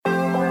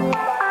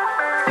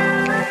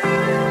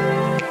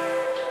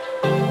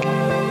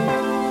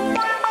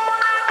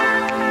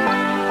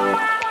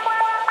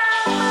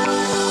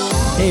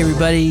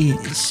everybody.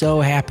 So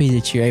happy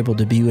that you're able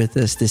to be with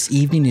us this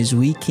evening as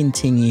we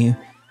continue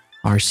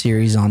our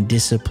series on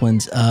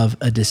disciplines of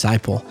a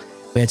disciple.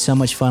 We had so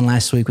much fun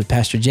last week with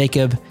Pastor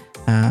Jacob.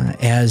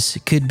 As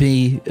could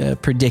be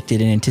predicted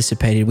and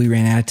anticipated, we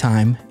ran out of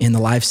time in the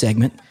live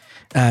segment,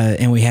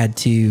 and we had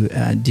to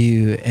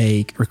do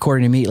a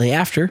recording immediately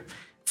after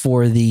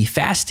for the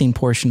fasting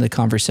portion of the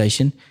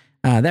conversation.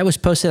 That was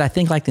posted, I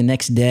think, like the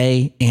next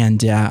day,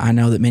 and I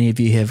know that many of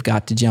you have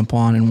got to jump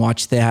on and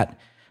watch that.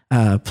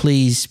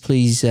 Please,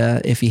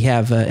 if you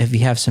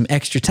have some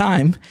extra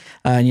time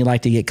and you'd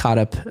like to get caught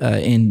up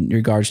in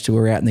regards to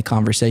where we're at in the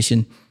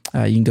conversation,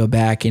 you can go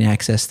back and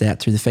access that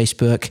through the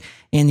Facebook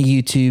and the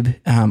YouTube.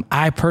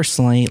 I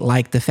personally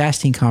like the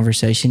fasting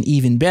conversation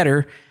even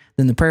better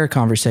than the prayer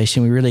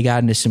conversation. We really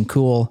got into some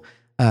cool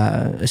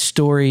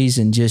stories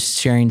and just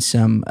sharing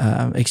some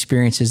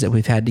experiences that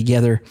we've had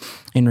together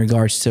in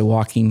regards to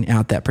walking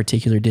out that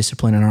particular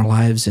discipline in our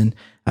lives. And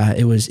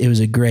it was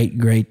a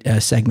great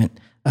segment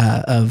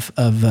of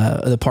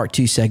the part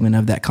 2 segment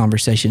of that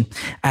conversation.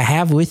 I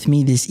have with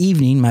me this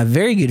evening my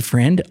very good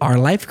friend, our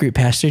life group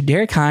pastor,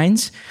 Derek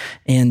Hines,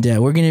 and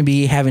we're going to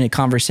be having a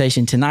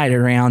conversation tonight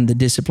around the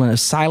discipline of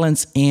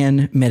silence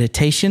and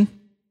meditation.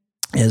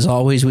 As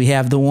always, we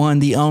have the one,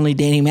 the only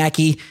Danny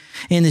Mackey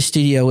in the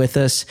studio with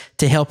us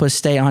to help us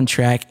stay on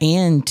track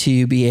and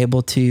to be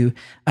able to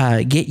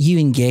get you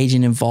engaged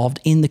and involved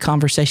in the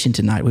conversation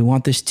tonight. We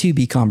want this to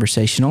be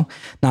conversational,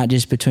 not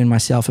just between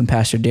myself and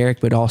Pastor Derek,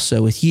 but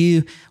also with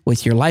you,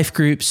 with your life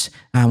groups,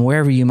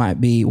 wherever you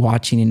might be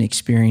watching and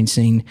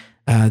experiencing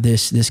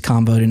this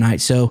convo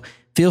tonight. So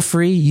feel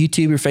free,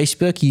 YouTube or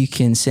Facebook, you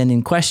can send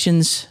in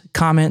questions,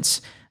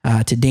 comments,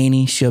 to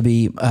Danny. She'll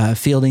be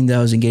fielding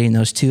those and getting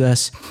those to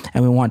us,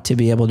 and we want to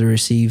be able to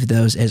receive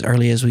those as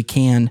early as we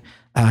can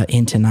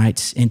in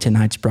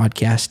tonight's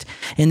broadcast.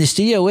 In the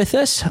studio with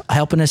us,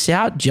 helping us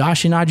out,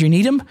 Josh and Audrey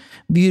Needham,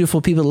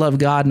 beautiful people that love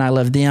God, and I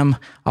love them,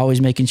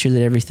 always making sure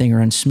that everything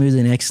runs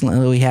smoothly and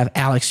excellently. We have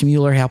Alex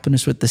Mueller helping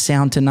us with the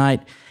sound tonight,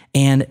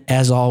 and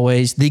as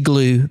always, the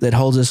glue that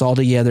holds us all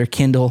together,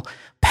 Kendall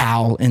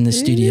Powell in the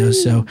studio.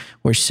 So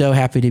we're so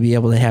happy to be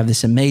able to have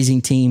this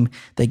amazing team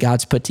that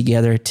God's put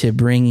together to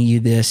bring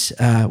you this,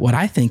 what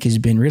I think has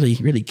been really,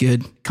 really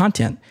good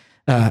content.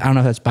 I don't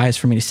know if that's biased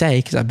for me to say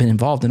because I've been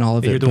involved in all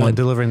of it. You're the one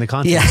delivering the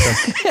content. Yeah.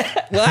 So.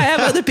 Well, I have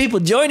other people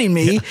joining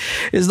me. Yeah.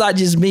 It's not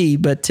just me,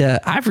 but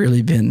I've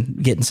really been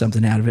getting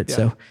something out of it. Yeah.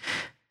 So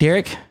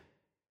Derek,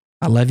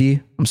 I love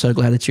you. I'm so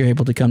glad that you're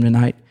able to come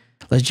tonight.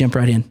 Let's jump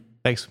right in.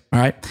 Thanks. All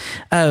right.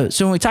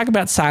 So when we talk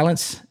about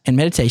silence and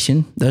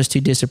meditation, those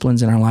two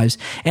disciplines in our lives,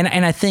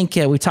 and I think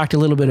we talked a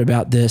little bit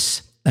about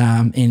this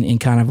in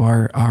kind of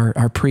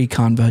our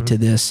pre-convo to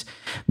this,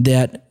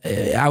 that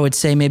I would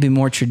say maybe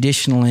more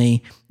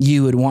traditionally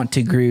you would want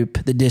to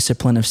group the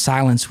discipline of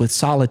silence with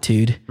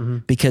solitude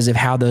because of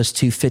how those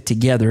two fit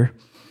together.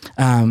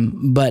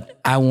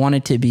 But I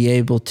wanted to be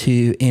able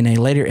to, in a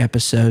later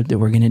episode that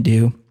we're going to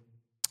do,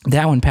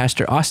 that one,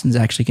 Pastor Austin's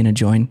actually going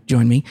to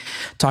join me,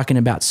 talking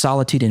about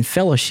solitude and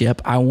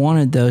fellowship. I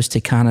wanted those to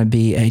kind of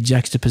be a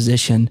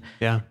juxtaposition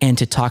and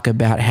to talk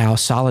about how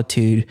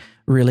solitude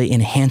really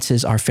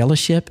enhances our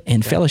fellowship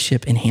and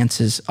fellowship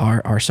enhances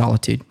our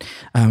solitude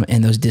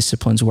and those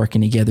disciplines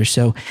working together.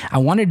 So I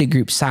wanted to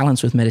group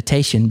silence with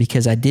meditation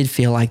because I did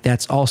feel like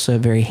that's also a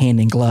very hand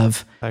in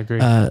glove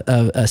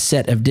a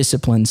set of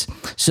disciplines.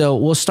 So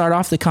we'll start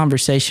off the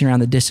conversation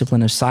around the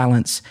discipline of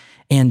silence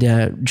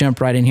and jump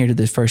right in here to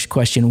the first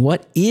question.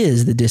 What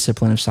is the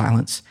discipline of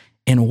silence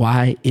and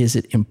why is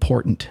it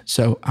important?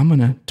 So I'm going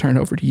to turn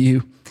over to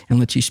you and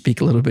let you speak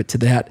a little bit to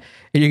that.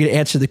 And you're going to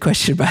answer the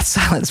question about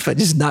silence, but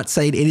just not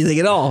saying anything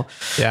at all.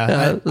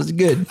 Yeah. It was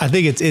good. I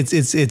think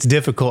it's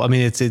difficult. I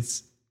mean,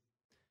 it's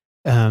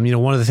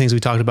one of the things we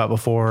talked about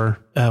before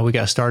we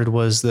got started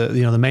was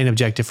the main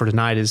objective for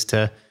tonight is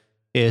to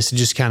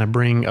just kind of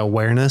bring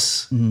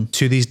awareness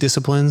to these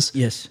disciplines.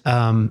 Yes.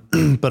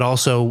 But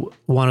also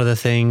one of the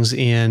things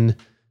in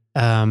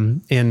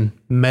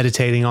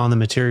meditating on the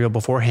material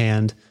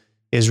beforehand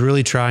is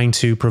really trying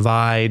to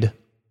provide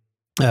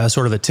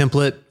sort of a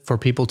template for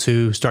people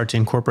to start to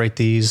incorporate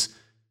these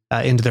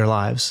into their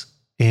lives.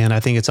 And I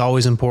think it's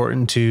always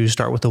important to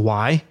start with the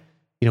why.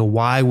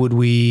 Why would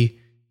we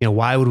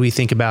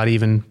think about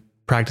even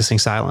practicing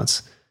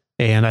silence?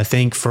 And I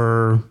think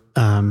for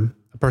a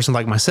person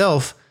like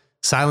myself,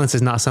 silence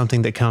is not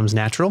something that comes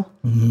natural.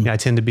 I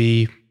tend to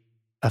be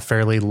a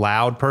fairly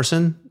loud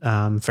person,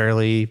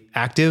 fairly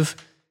active.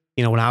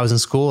 When I was in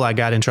school, I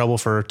got in trouble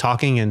for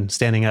talking and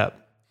standing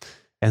up.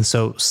 And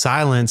so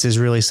silence is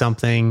really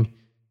something,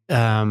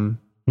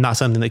 not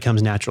something that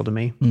comes natural to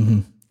me.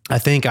 I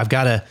think I've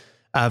got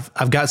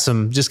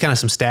some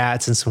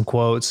stats and some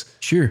quotes.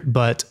 Sure.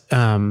 But,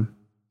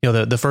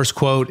 the first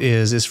quote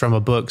is from a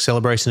book,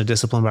 Celebration of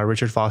Discipline by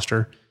Richard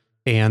Foster.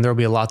 And there'll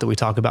be a lot that we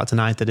talk about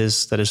tonight that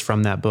is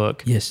from that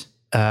book. Yes.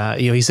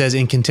 He says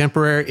in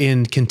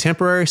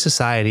contemporary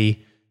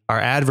society, our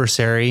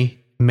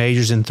adversary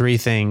measures in three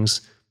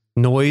things: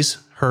 noise,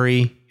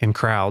 hurry, and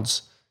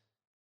crowds.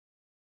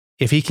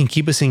 If he can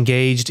keep us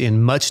engaged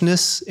in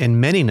muchness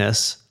and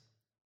manyness,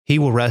 he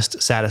will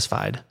rest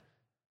satisfied.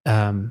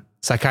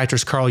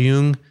 Psychiatrist Carl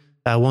Jung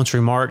once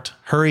remarked,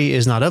 "Hurry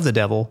is not of the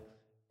devil,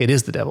 it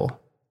is the devil."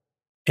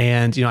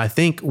 And, I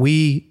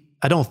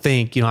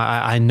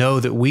know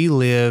that we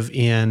live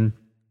in,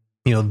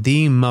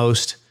 the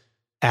most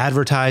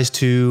advertised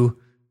to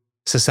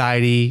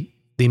society,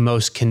 the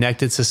most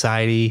connected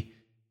society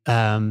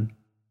in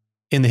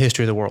the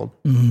history of the world.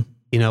 Mm-hmm.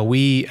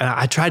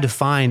 I tried to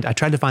find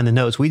the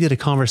notes. We did a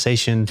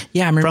conversation I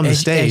remember, from the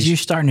stage. As you're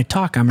starting to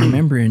talk, I'm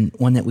remembering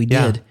one that we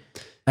did.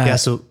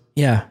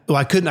 Well,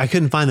 I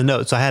couldn't find the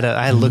notes. So I had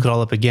to look it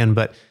all up again.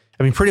 But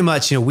I mean, pretty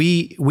much,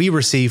 we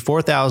receive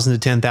 4,000 to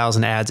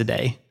 10,000 ads a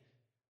day.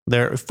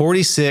 There are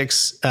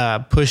 46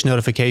 push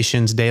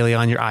notifications daily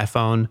on your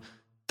iPhone,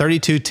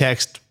 32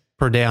 texts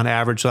per day on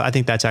average. So I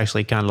think that's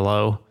actually kind of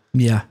low.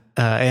 Yeah.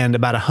 And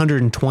about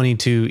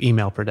 122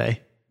 email per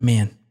day.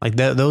 Man. Like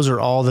those are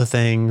all the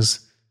things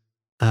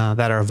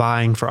that are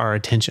vying for our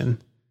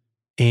attention.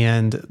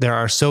 And there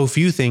are so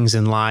few things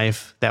in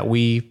life that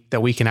we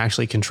can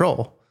actually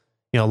control.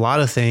 A lot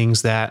of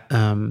things that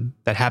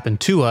happen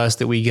to us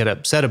that we get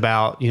upset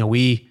about,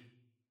 we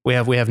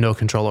have no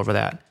control over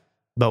that.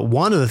 But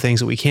one of the things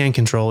that we can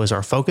control is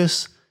our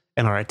focus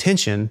and our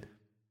attention.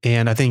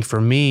 And I think for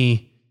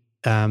me,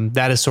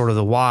 that is sort of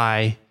the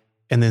why.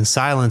 And then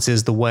silence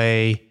is the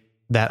way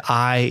that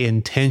I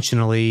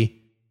intentionally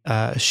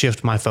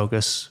shift my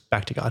focus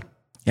back to God.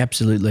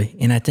 Absolutely.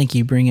 And I think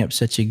you bring up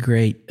such a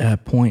great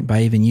point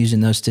by even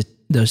using those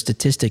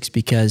statistics,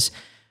 because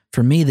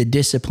for me, the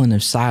discipline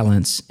of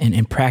silence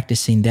and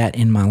practicing that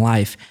in my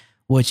life,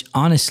 which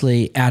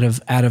honestly, out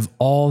of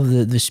all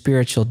the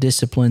spiritual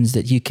disciplines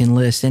that you can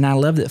list, and I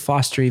love that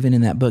Foster even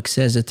in that book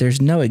says that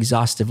there's no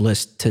exhaustive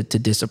list to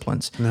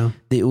disciplines. No.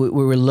 We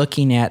were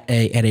looking at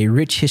a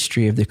rich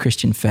history of the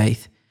Christian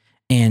faith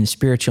and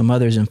spiritual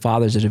mothers and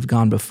fathers that have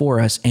gone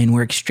before us, and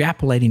we're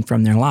extrapolating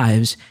from their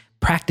lives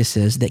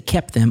practices that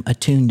kept them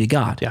attuned to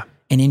God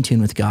and in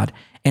tune with God.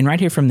 And right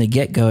here from the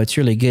get-go, it's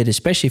really good,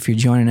 especially if you're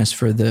joining us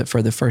for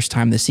the first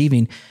time this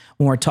evening.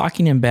 When we're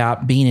talking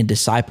about being a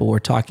disciple, we're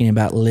talking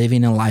about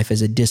living a life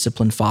as a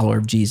disciplined follower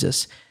of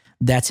Jesus.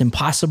 That's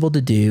impossible to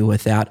do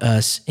without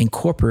us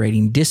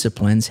incorporating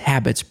disciplines,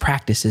 habits,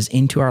 practices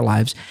into our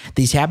lives.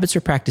 These habits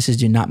or practices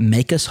do not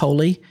make us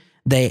holy.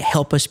 They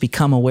help us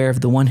become aware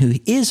of the one who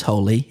is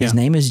holy. His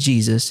name is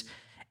Jesus.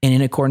 And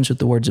in accordance with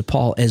the words of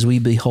Paul, as we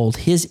behold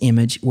his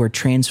image, we're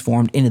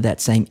transformed into that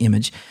same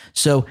image.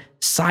 So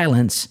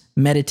silence,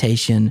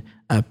 meditation,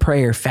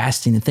 prayer,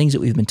 fasting, the things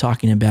that we've been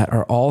talking about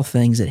are all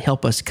things that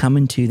help us come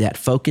into that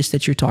focus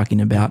that you're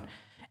talking about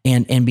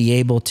and be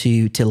able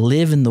to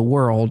live in the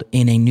world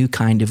in a new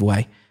kind of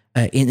way,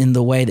 in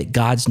the way that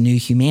God's new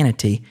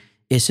humanity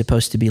is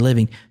supposed to be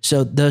living.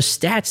 So those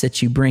stats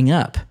that you bring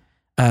up,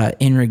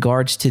 in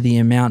regards to the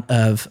amount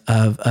of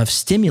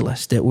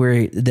stimulus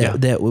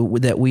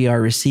that we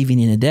are receiving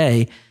in a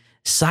day,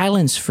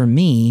 silence for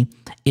me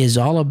is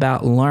all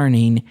about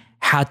learning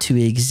how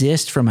to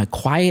exist from a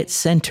quiet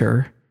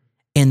center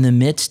in the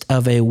midst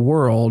of a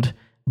world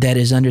that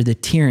is under the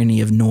tyranny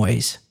of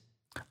noise,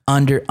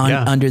 under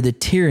the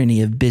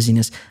tyranny of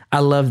busyness. I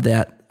love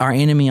that. Our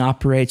enemy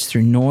operates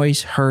through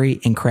noise,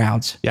 hurry, and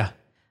crowds.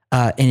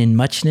 And in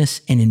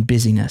muchness and in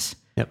busyness.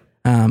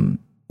 When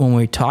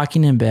we're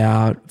talking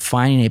about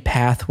finding a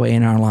pathway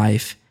in our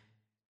life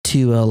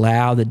to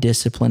allow the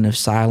discipline of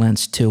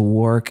silence to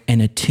work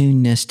and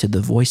attuneness to the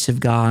voice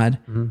of God,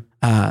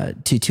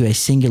 to a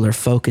singular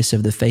focus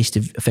of the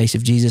face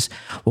of Jesus,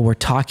 what we're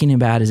talking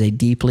about is a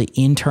deeply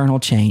internal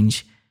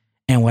change.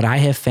 And what I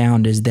have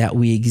found is that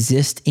we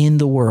exist in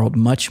the world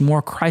much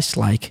more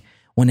Christ-like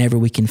whenever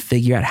we can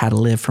figure out how to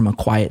live from a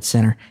quiet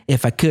center.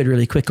 If I could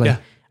really quickly,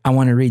 I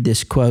want to read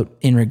this quote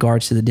in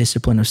regards to the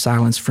discipline of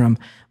silence from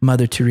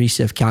Mother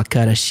Teresa of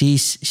Calcutta. She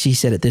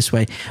said it this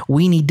way: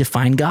 "We need to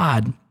find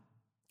God,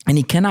 and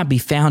he cannot be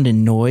found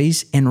in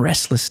noise and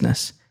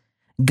restlessness.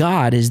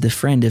 God is the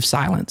friend of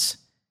silence.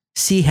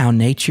 See how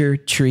nature,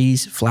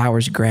 trees,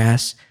 flowers,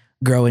 grass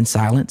grow in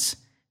silence.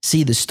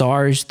 See the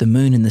stars, the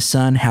moon, and the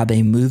sun, how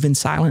they move in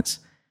silence.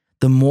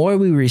 The more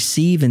we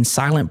receive in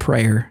silent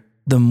prayer,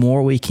 the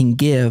more we can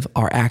give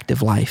our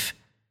active life.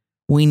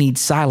 We need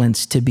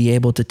silence to be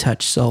able to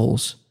touch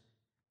souls.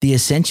 The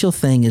essential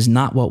thing is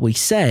not what we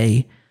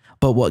say,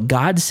 but what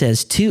God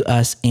says to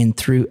us and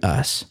through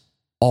us.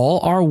 All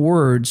our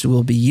words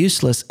will be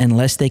useless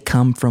unless they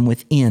come from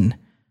within.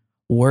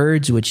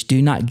 Words which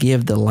do not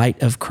give the light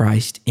of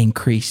Christ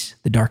increase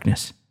the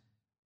darkness."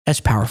 That's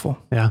powerful.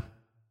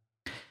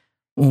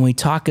 When we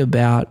talk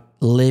about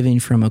living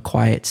from a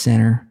quiet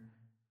center,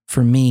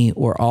 for me,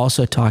 we're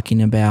also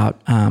talking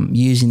about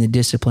using the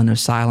discipline of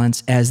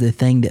silence as the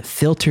thing that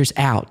filters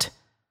out,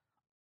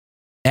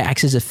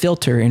 acts as a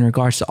filter in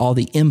regards to all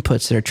the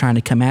inputs that are trying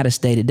to come at us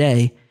day to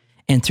day.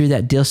 And through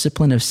that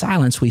discipline of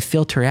silence, we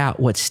filter out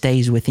what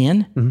stays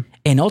within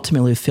and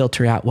ultimately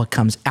filter out what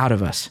comes out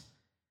of us.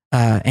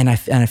 And I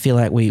feel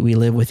like we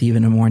live with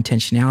even a more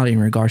intentionality in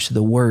regards to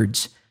the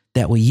words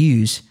that we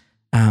use,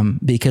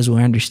 because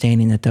we're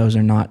understanding that those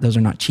are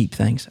not cheap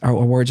things. Our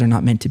words are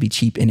not meant to be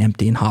cheap and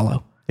empty and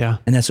hollow. Yeah.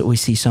 And that's what we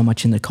see so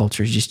much in the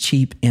culture, is just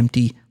cheap,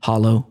 empty,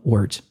 hollow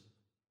words.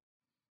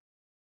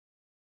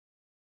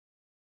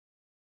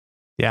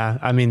 Yeah.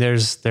 I mean,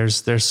 there's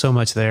so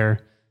much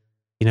there.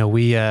 You know,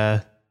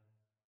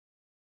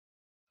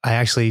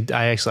 I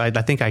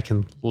think I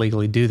can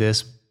legally do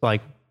this,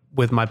 like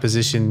with my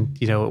position,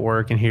 you know, at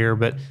work and here,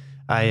 but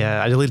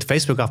I deleted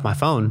Facebook off my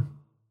phone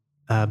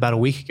about a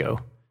week ago,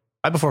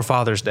 right before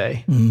Father's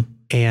Day. Mm-hmm.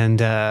 And,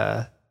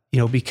 you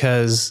know,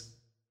 because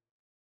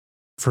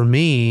for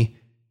me,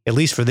 at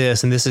least for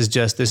this, and this is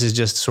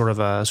just sort of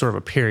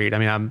a period. I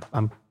mean,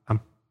 I'm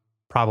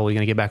probably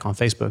going to get back on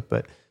Facebook,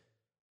 but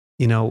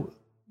you know,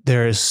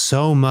 there is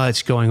so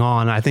much going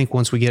on. I think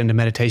once we get into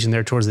meditation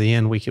there towards the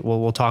end,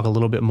 we'll talk a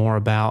little bit more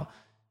about,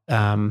 you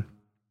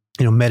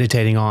know,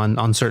 meditating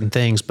on certain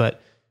things,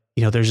 but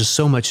you know, there's just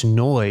so much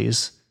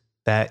noise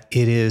that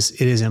it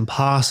is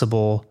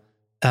impossible.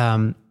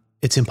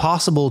 It's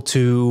impossible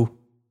to,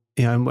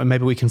 you know, and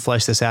maybe we can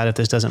flesh this out if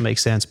this doesn't make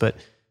sense, but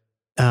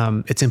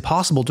it's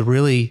impossible to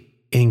really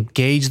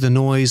engage the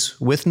noise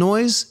with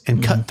noise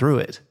and cut through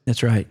it.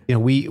 That's right. You know,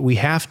 we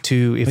have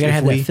to, We gotta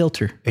have that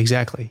filter.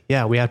 Exactly.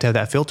 Yeah. We have to have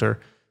that filter.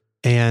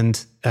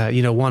 And,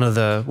 you know, one of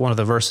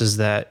the verses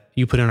that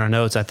you put in our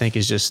notes, I think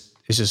is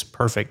just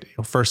perfect. You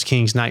know, 1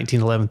 Kings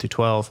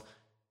 19:11-12.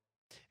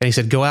 And he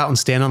said, "Go out and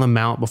stand on the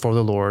mount before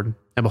the Lord.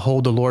 And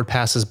behold, the Lord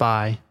passes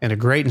by, and a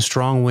great and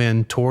strong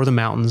wind tore the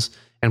mountains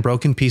and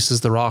broke in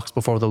pieces the rocks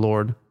before the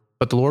Lord.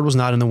 But the Lord was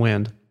not in the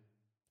wind.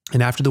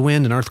 And after the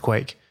wind, an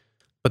earthquake.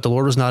 But the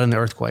Lord was not in the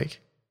earthquake.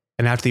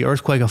 And after the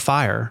earthquake, a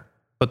fire.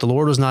 But the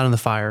Lord was not in the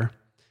fire.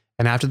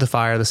 And after the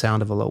fire, the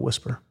sound of a low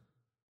whisper."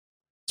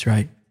 That's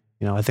right.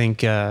 You know, I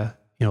think, you know,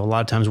 a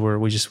lot of times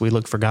we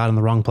look for God in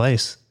the wrong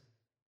place.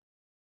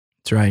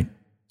 That's right.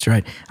 That's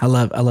right. I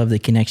love the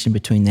connection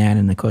between that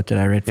and the quote that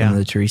I read from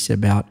Mother Teresa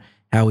about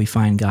how we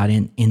find God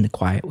in the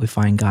quiet. We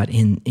find God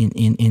in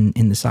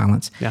the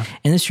silence. Yeah.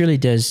 And this really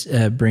does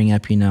bring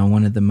up, you know,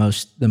 one of the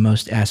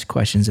most asked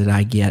questions that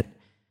I get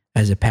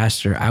as a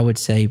pastor. I would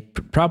say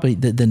probably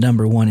the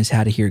number one is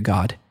how to hear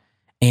God.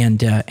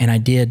 And I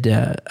did,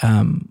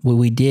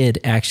 we did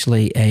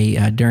actually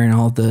during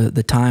all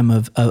the time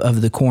of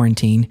the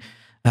quarantine,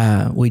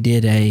 we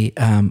did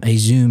a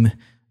Zoom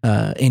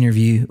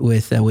interview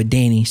with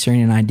Danny.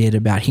 Serena and I did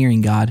about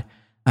hearing God.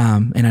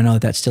 And I know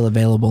that's still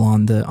available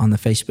on the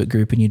Facebook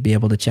group, and you'd be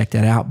able to check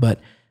that out. But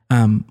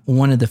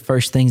one of the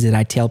first things that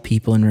I tell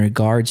people in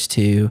regards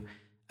to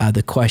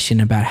the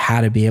question about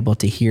how to be able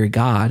to hear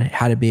God,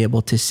 how to be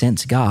able to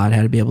sense God,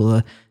 how to be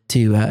able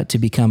to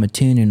become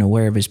attuned and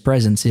aware of His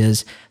presence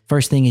is,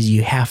 first thing is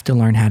you have to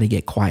learn how to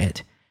get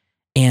quiet.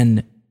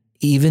 And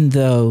even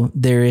though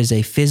there is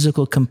a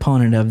physical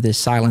component of this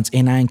silence,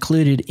 and I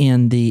included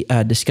in the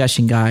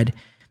discussion guide,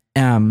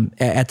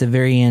 at the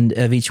very end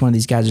of each one of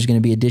these guides, there's going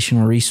to be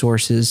additional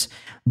resources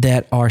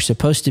that are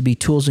supposed to be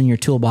tools in your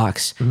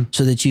toolbox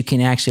so that you can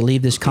actually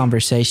leave this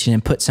conversation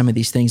and put some of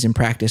these things in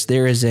practice.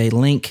 There is a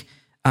link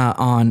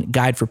on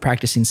Guide for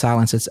Practicing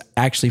Silence. It's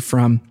actually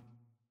from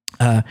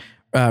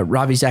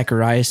Ravi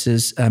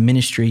Zacharias'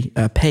 ministry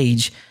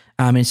page.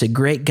 And it's a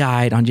great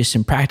guide on just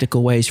some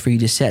practical ways for you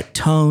to set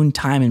tone,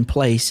 time, and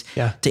place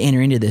to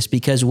enter into this.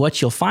 Because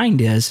what you'll find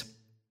is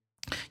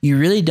you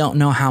really don't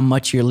know how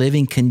much you're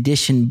living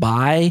conditioned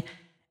by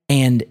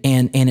and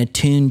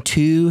attuned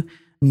to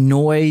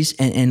noise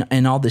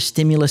and all the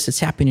stimulus that's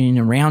happening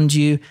around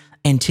you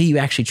until you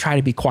actually try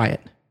to be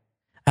quiet.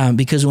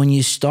 Because when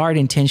you start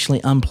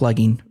intentionally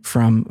unplugging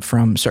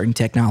from certain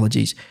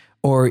technologies,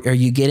 or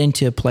you get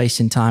into a place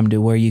in time to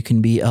where you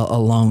can be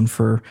alone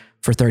for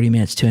 30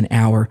 minutes to an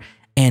hour,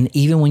 and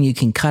even when you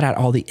can cut out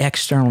all the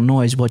external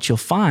noise, what you'll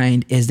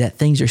find is that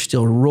things are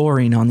still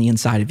roaring on the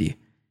inside of you.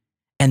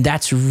 And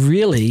that's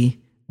really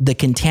the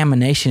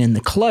contamination and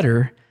the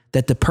clutter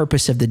that the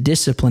purpose of the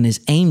discipline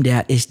is aimed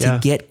at, is to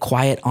get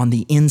quiet on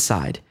the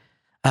inside.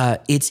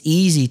 It's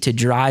easy to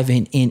drive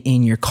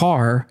in your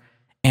car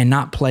and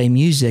not play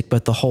music,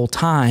 but the whole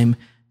time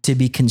to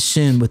be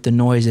consumed with the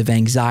noise of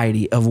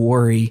anxiety, of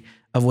worry,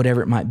 of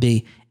whatever it might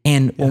be.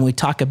 And when we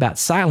talk about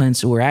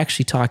silence, we're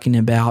actually talking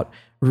about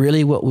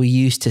really what we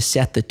use to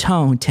set the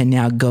tone to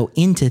now go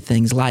into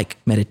things like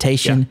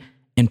meditation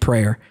and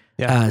prayer.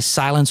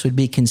 Silence would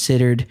be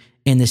considered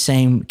in the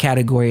same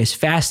category as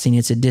fasting.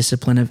 It's a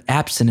discipline of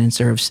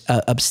abstinence, or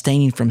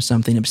abstaining from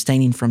something,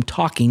 abstaining from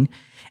talking,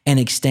 and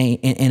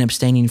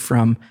abstaining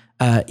from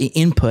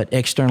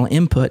external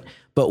input.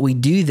 But we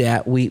do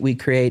that. We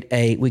create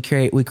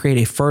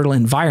a fertile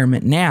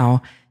environment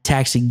now to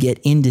actually get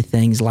into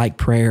things like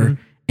prayer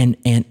and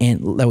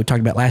that we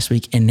talked about last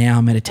week, and now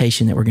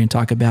meditation that we're going to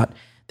talk about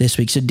this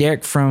week. So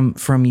Derek,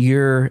 from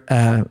your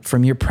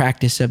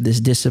practice of this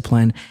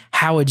discipline,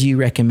 how would you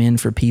recommend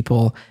for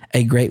people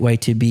a great way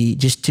to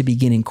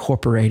begin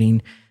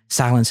incorporating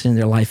silence into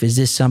their life? Is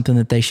this something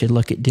that they should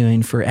look at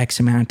doing for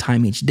X amount of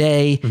time each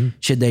day?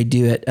 Should they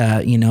do it,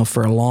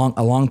 for a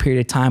long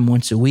period of time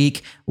once a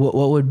week? What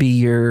would be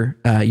your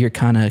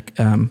kind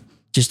of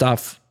just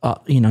off,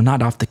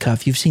 not off the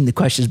cuff? You've seen the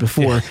questions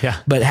before,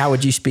 but how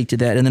would you speak to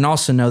that? And then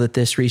also know that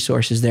this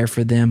resource is there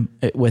for them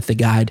with the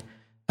guide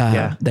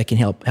that can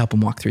help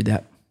them walk through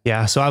that.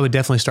 Yeah. So I would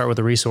definitely start with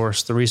the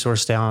resource. The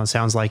resource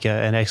sounds like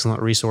an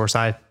excellent resource.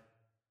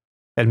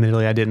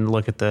 Admittedly, I didn't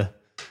look at the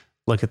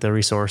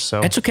resource.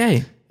 So it's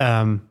okay.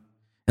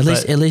 At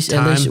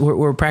least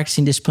we're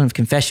practicing discipline of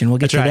confession. We'll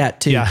get to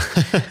that too. Yeah.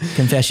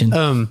 Confession.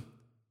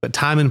 But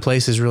time and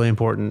place is really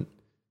important.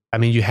 I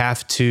mean, you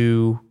have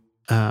to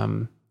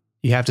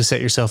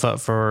set yourself up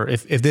for,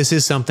 if this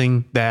is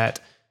something that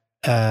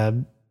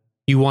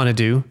you want to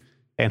do,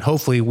 and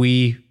hopefully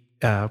we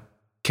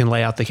can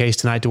lay out the case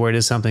tonight to where it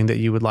is something that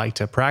you would like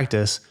to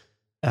practice.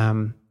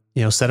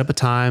 Set up a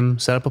time,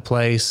 set up a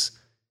place,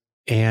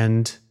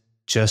 and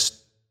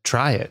just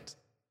try it.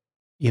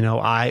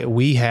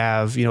 We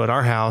have, at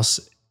our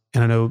house,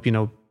 and I know,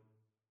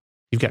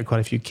 you've got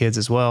quite a few kids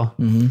as well,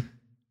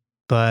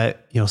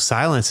 but,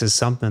 silence is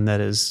something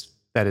that is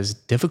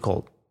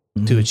difficult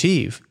to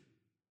achieve.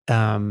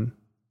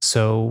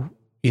 So,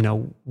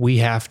 we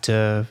have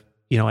to,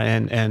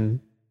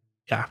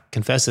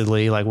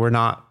 confessedly, like we're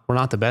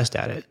not the best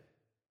at it,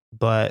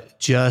 but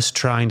just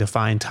trying to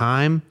find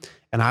time.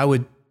 And I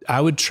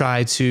would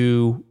try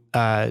to,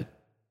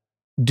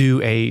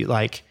 do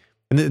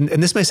and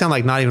this may sound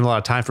like not even a lot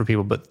of time for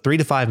people, but 3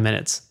 to 5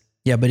 minutes.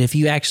 Yeah. But if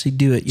you actually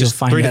do it, you'll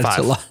find out it's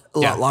a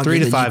lot longer. 3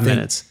 to 5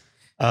 minutes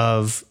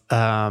of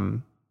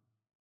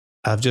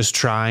just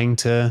trying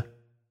to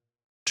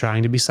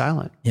be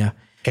silent. Yeah.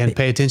 And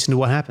pay attention to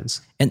what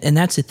happens. And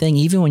that's the thing.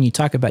 Even when you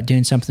talk about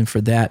doing something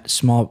for that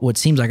small, what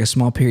seems like a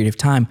small period of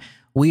time,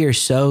 we are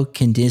so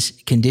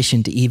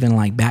conditioned to even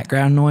like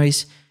background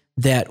noise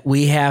that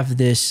we have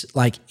this,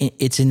 like,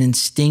 it's an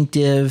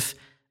instinctive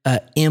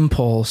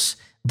impulse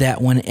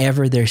that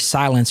whenever there's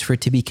silence, for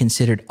it to be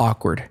considered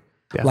awkward.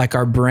 Yeah. Like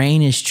our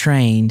brain is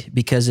trained,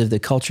 because of the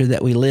culture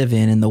that we live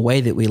in and the way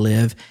that we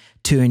live,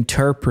 to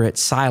interpret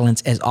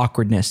silence as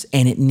awkwardness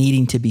and it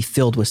needing to be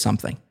filled with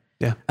something.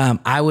 Yeah.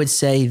 I would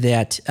say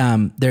that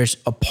there's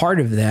a part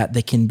of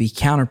that can be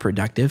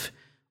counterproductive,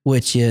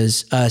 which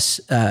is us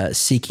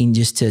seeking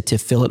just to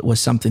fill it with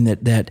something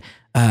that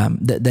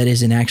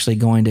isn't actually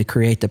going to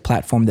create the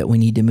platform that we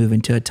need to move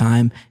into a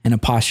time and a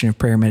posture of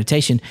prayer and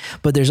meditation.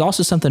 But there's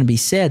also something to be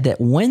said that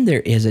when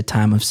there is a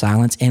time of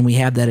silence and we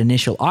have that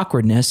initial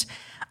awkwardness,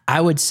 I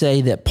would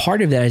say that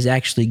part of that is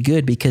actually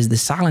good, because the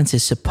silence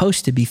is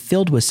supposed to be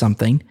filled with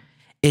something.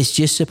 It's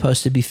just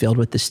supposed to be filled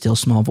with the still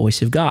small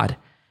voice of God.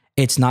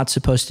 It's not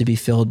supposed to be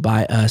filled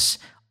by us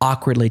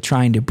awkwardly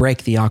trying to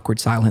break the awkward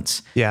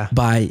silence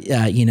by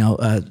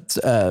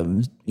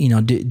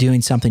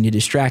doing something to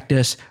distract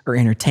us or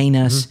entertain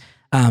us.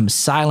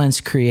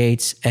 Silence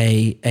creates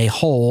a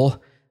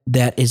hole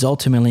that is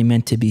ultimately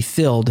meant to be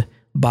filled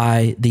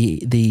by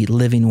the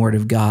living Word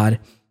of God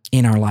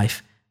in our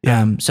life.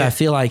 So I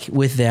feel like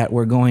with that,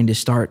 we're going to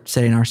start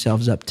setting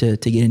ourselves up to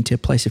get into a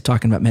place of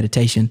talking about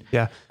meditation.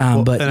 Yeah.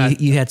 But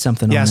you had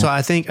something on that. So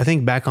I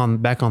think back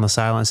on the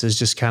silence is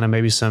just kind of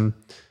maybe some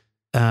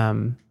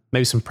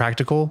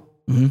practical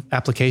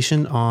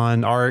application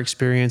on our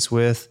experience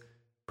with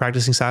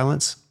practicing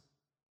silence.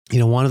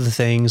 One of the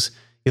things,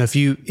 if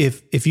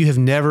you have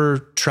never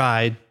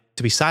tried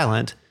to be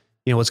silent,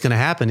 what's going to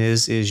happen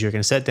is you're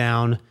going to sit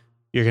down,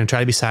 you're going to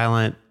try to be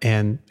silent,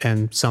 and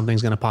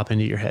something's going to pop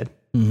into your head.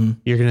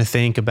 You're going to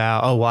think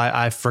about, oh, well,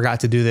 I forgot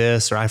to do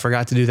this, or I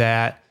forgot to do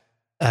that.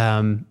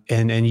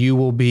 And you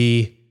will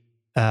be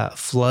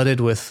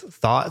flooded with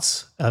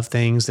thoughts of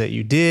things that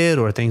you did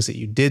or things that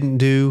you didn't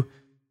do.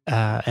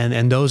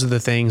 And those are the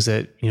things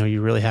that,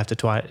 you really have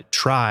to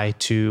try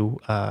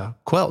to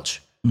quelch.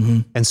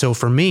 And so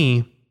for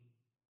me,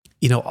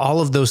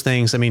 all of those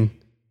things, I mean,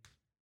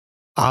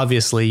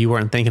 obviously you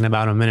weren't thinking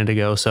about them a minute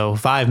ago. So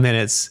 5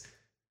 minutes,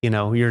 you're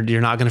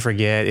not going to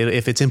forget.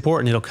 If it's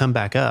important, it'll come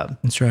back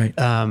up. That's right.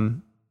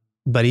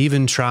 But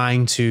even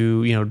trying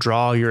to,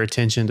 draw your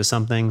attention to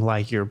something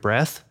like your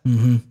breath,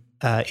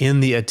 in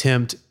the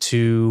attempt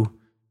to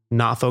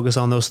not focus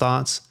on those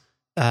thoughts.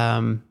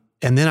 And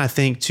then I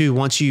think too,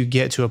 once you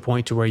get to a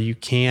point to where you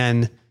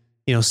can,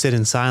 sit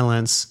in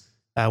silence,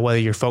 whether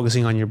you're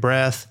focusing on your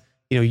breath,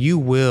 you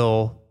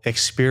will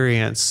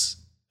experience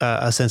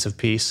a sense of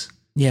peace.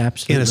 Yeah,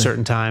 absolutely. In a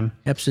certain time.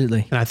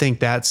 Absolutely. And I think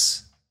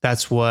that's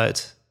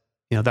what,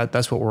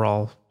 that's what we're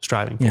all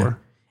striving for.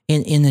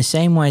 In the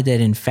same way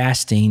that in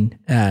fasting,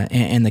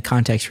 and the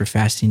context for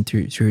fasting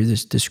through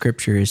the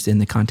scripture is in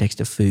the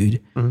context of food,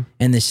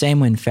 and the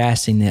same way in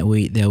fasting that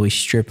we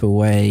strip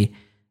away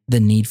the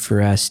need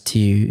for us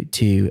to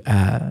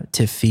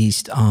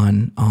feast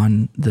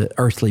on the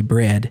earthly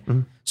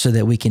bread, so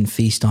that we can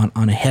feast on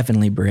a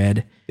heavenly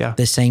bread. Yeah.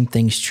 The same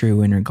thing's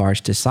true in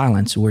regards to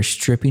silence. We're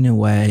stripping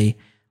away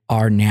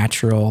our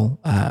natural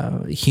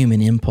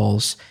human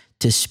impulse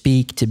to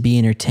speak, to be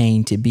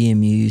entertained, to be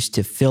amused,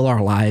 to fill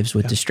our lives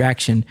with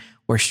distraction.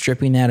 We're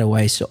stripping that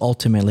away, so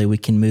ultimately we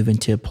can move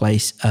into a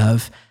place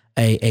of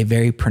a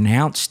very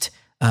pronounced,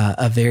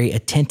 a very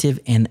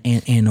attentive and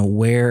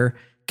aware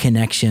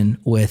connection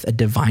with a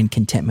divine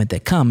contentment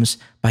that comes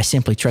by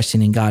simply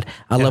trusting in God.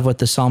 I love what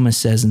the psalmist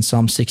says in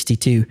Psalm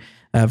 62,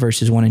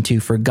 verses 1 and 2,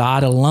 "For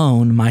God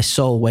alone my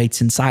soul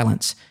waits in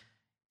silence.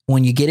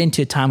 when you get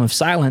into a time of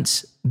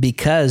silence,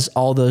 because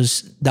all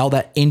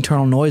that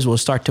internal noise will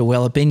start to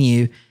well up in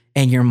you,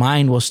 and your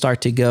mind will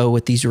start to go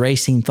with these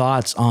racing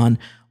thoughts on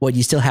what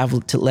you still have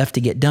left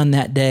to get done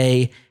that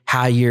day,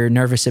 how you're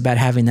nervous about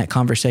having that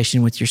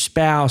conversation with your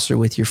spouse or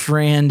with your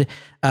friend.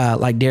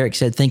 Like Derek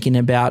said, thinking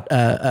about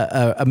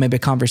maybe a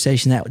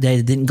conversation that day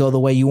that didn't go the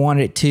way you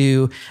wanted it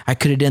to. I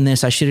could have done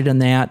this. I should have done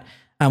that.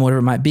 Whatever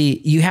it might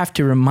be. You have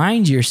to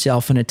remind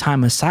yourself in a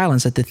time of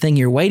silence that the thing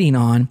you're waiting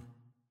on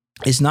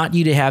is not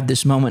you to have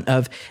this moment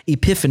of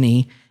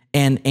epiphany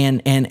and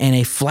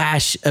a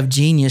flash of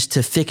genius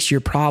to fix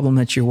your problem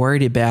that you're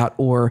worried about,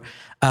 or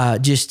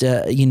just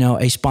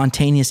a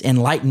spontaneous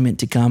enlightenment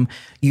to come.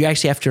 You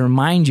actually have to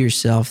remind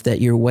yourself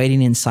that you're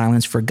waiting in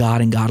silence for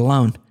God and God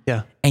alone.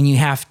 Yeah. And you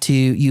have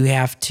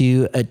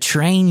to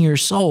train your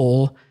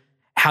soul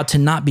how to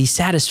not be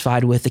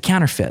satisfied with the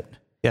counterfeit.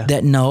 Yeah.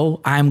 That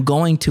no, I'm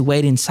going to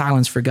wait in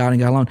silence for God and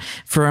God alone.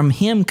 From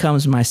him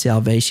comes my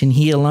salvation.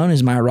 He alone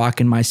is my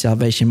rock and my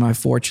salvation, my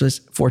fortress.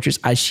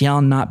 I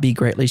shall not be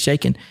greatly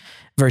shaken.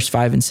 Verse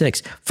 5 and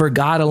 6. For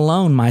God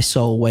alone my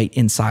soul wait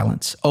in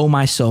silence. O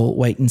my soul,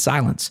 wait in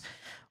silence.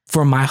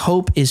 For my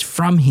hope is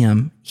from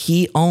him.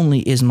 He only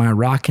is my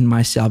rock and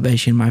my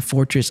salvation, my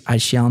fortress. I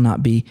shall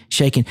not be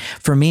shaken.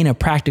 For me, in a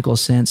practical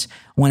sense,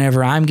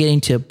 whenever I'm getting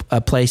to a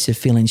place of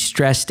feeling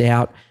stressed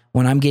out,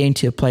 when I'm getting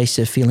to a place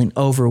of feeling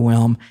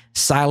overwhelmed,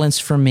 silence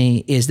for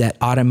me is that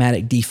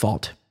automatic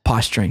default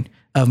posturing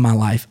of my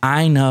life.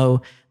 I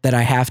know that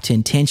I have to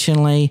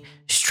intentionally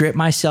strip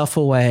myself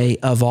away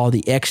of all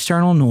the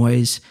external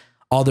noise,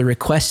 all the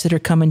requests that are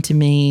coming to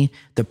me,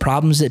 the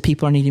problems that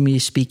people are needing me to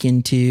speak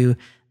into,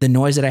 the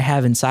noise that I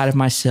have inside of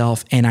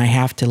myself, and I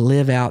have to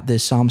live out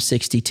this Psalm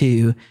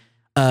 62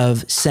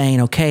 of saying,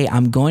 okay,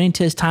 I'm going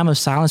into this time of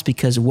silence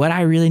because what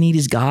I really need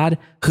is God.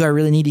 Who I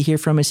really need to hear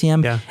from is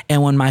him. Yeah.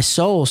 And when my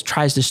soul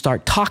tries to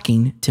start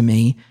talking to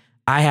me,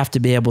 I have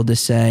to be able to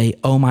say,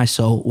 oh, my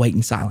soul, wait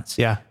in silence.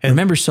 Yeah. And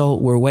remember, soul,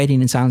 we're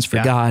waiting in silence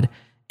for God.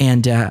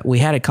 And we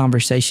had a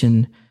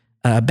conversation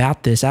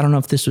about this. I don't know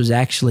if this was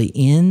actually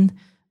in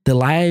the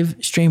live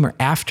stream or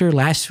after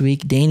last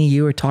week. Danny,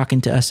 you were talking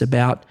to us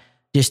about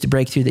just a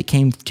breakthrough that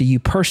came to you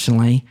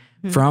personally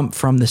from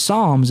the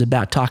Psalms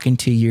about talking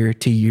to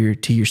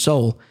your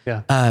soul.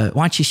 Yeah. Why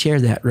don't you share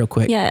that real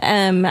quick? Yeah.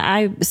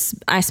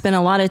 I spent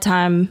a lot of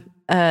time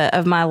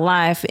of my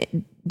life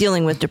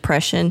dealing with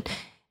depression,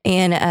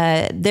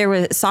 and there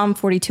was Psalm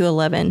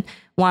 42:11.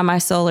 Why, my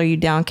soul, are you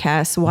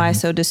downcast? Why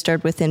so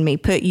disturbed within me?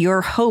 Put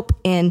your hope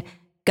in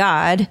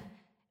God.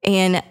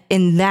 And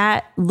in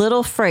that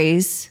little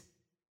phrase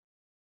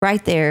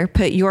right there,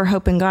 put your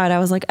hope in God, I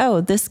was like, oh,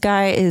 this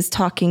guy is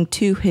talking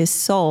to his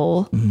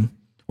soul. Mm-hmm.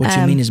 What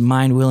you mean is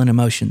mind, will, and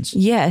emotions.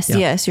 Yes,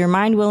 yes, your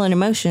mind, will, and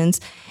emotions.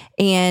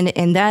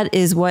 And that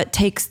is what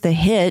takes the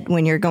hit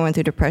when you're going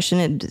through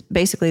depression.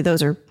 Basically,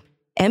 those are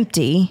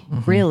empty,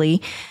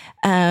 really.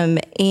 And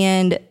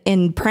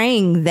in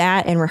praying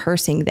that and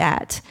rehearsing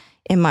that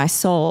in my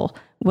soul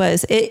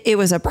was, it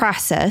was a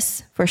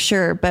process for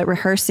sure, but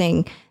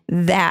rehearsing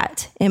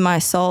that in my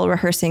soul,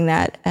 rehearsing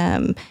that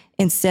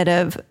instead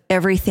of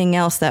everything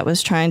else that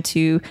was trying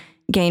to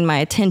gain my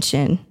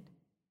attention,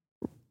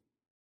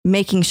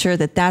 making sure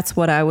that that's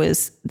what I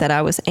was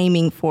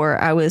aiming for.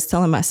 I was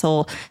telling my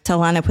soul to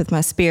line up with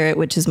my spirit,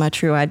 which is my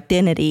true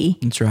identity.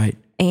 That's right.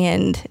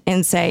 And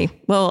say,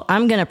 well,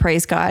 I'm going to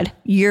praise God.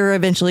 You're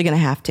eventually going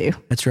to have to.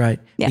 That's right.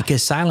 Yeah.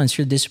 Because silence,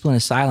 your discipline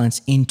of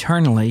silence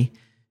internally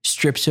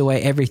strips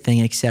away everything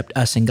except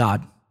us and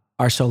God,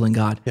 our soul and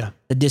God. Yeah.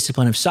 The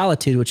discipline of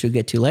solitude, which we'll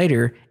get to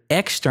later,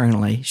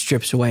 externally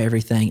strips away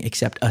everything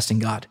except us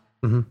and God.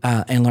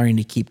 And learning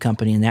to keep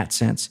company in that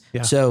sense.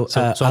 Yeah. So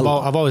I've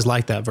always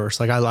liked that verse.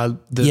 Like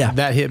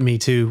that hit me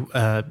too.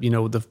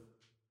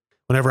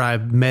 Whenever I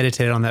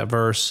meditated on that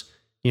verse,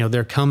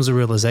 there comes a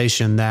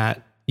realization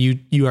that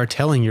you are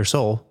telling your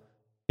soul,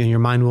 your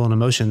mind, will, and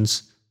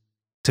emotions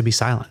to be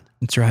silent.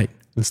 That's right.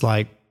 It's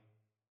like,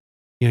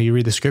 you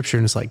read the scripture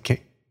and it's like,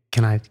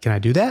 can I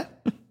do that?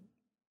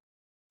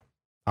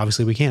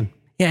 Obviously we can.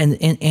 Yeah,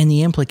 and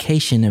the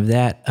implication of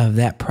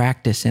that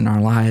practice in our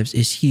lives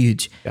is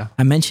huge. Yeah.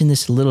 I mentioned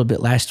this a little bit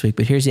last week,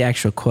 but here's the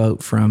actual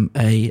quote from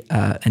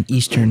an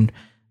Eastern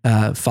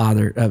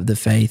father of the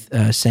faith,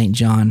 Saint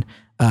John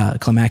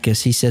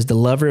Climacus. He says, "The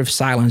lover of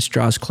silence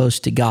draws close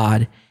to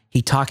God.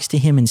 He talks to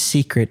him in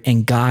secret,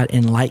 and God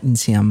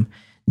enlightens him.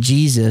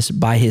 Jesus,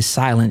 by his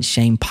silence,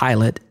 shamed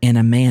Pilate, and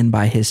a man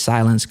by his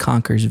silence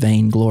conquers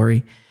vain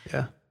glory."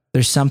 Yeah.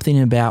 There's something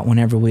about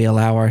whenever we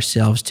allow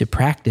ourselves to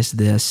practice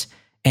this.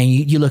 And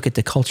you look at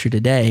the culture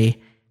today,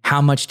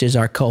 how much does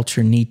our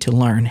culture need to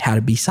learn how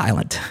to be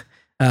silent?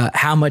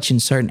 How much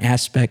in certain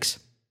aspects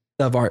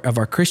of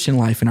our Christian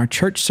life and our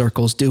church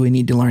circles do we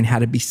need to learn how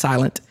to be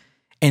silent?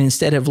 And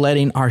instead of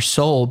letting our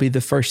soul be the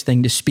first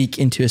thing to speak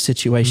into a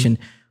situation,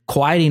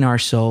 quieting our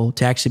soul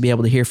to actually be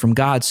able to hear from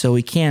God so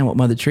we can, what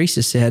Mother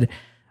Teresa said,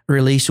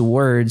 release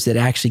words that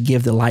actually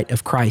give the light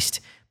of Christ.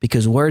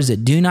 Because words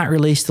that do not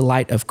release the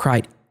light of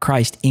Christ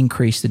Christ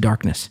increase the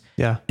darkness.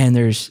 Yeah. And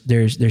there's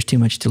too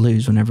much to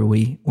lose whenever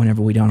we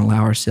don't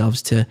allow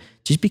ourselves to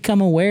just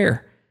become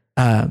aware.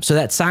 So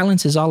that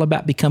silence is all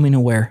about becoming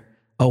aware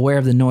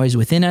of the noise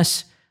within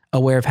us,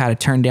 aware of how to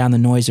turn down the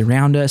noise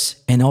around us,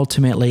 and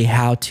ultimately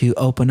how to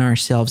open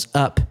ourselves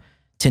up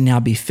to now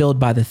be filled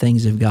by the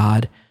things of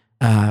God,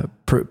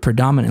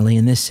 predominantly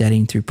in this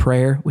setting through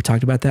prayer. We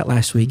talked about that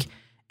last week.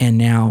 And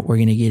now we're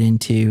going to get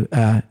into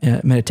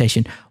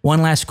meditation.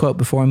 One last quote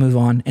before we move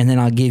on, and then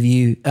I'll give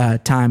you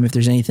time if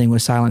there's anything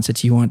with silence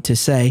that you want to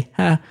say.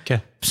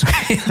 Okay.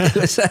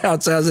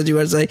 Sounds that you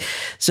want to say.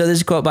 So this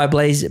is a quote by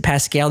Blaise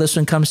Pascal. This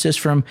one comes to us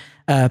from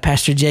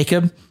Pastor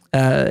Jacob.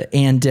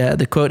 And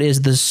the quote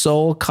is, "The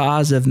sole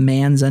cause of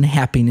man's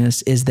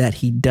unhappiness is that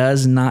he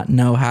does not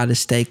know how to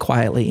stay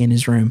quietly in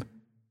his room."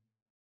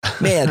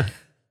 Man,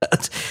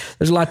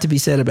 there's a lot to be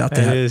said about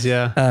that. It is,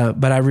 yeah.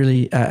 But I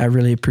really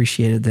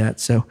appreciated that.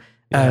 So,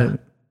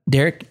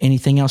 Derek,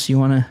 anything else you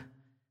want to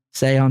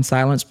say on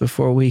silence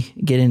before we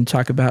get in and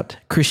talk about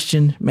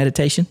Christian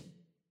meditation?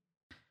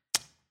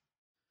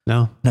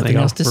 No, nothing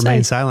else to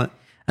remain say. Silent.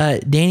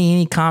 Danny,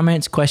 any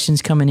comments,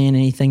 questions coming in?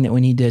 Anything that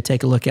we need to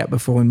take a look at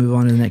before we move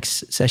on to the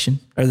next session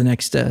or the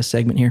next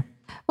segment here?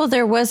 Well,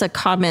 there was a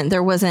comment.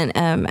 There wasn't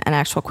an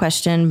actual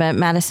question, but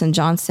Madison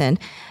Johnson,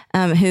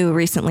 who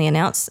recently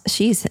announced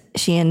she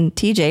and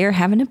TJ are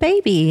having a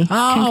baby.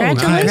 Oh,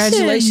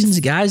 congratulations,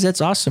 guys! That's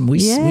awesome. We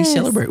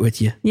celebrate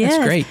with you. Yes.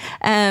 That's great.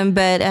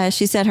 But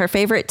she said her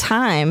favorite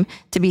time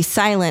to be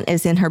silent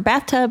is in her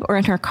bathtub or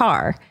in her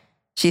car.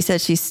 She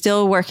said she's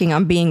still working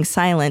on being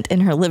silent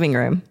in her living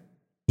room.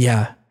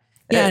 Yeah.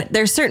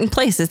 There's certain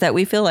places that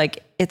we feel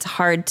like it's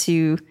hard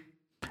to.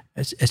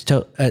 It's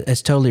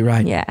totally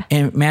right. Yeah.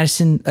 And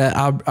Madison,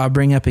 I'll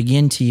bring up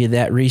again to you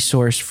that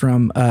resource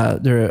from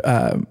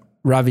the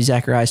Ravi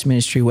Zacharias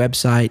Ministry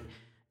website,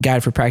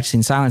 Guide for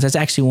Practicing Silence. That's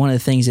actually one of the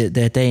things that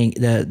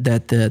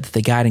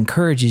the guide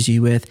encourages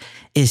you with,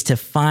 is to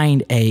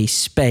find a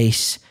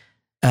space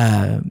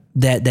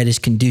that is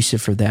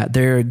conducive for that.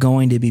 There are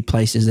going to be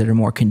places that are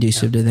more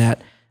conducive to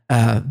that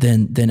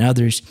than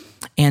others.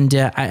 And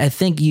I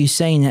think you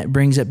saying that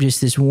brings up just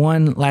this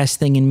one last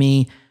thing in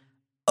me.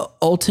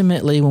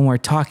 Ultimately, when we're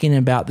talking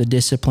about the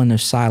discipline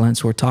of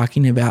silence, we're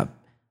talking about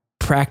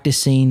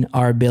practicing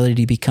our ability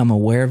to become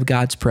aware of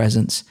God's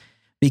presence.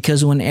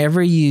 Because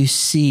whenever you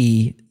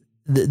see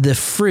the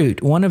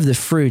fruit, one of the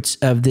fruits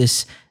of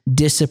this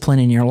discipline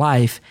in your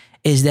life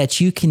is that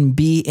you can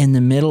be in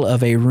the middle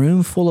of a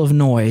room full of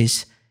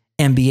noise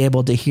and be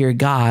able to hear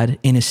God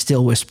in a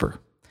still whisper.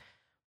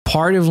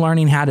 Part of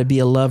learning how to be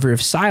a lover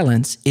of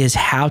silence is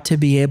how to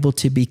be able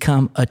to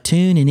become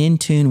attuned and in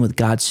tune with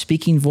God's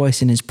speaking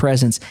voice and his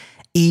presence,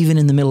 even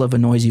in the middle of a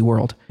noisy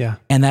world. Yeah.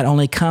 And that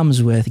only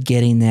comes with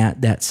getting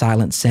that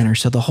silent center.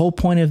 So the whole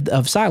point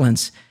of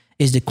silence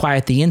is to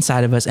quiet the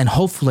inside of us and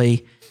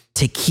hopefully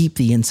to keep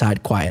the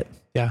inside quiet.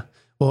 Yeah.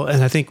 Well,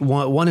 and I think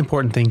one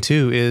important thing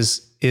too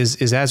is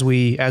as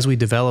we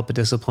develop a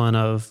discipline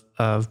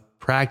of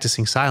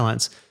practicing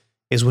silence,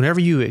 is whenever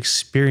you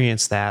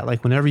experience that,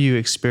 like whenever you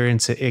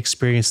experience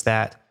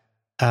that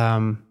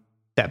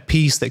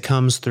peace that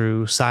comes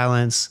through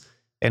silence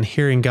and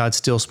hearing God's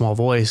still small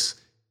voice,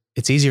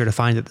 it's easier to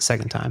find it the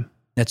second time.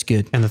 That's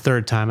good. And the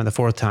third time and the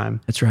fourth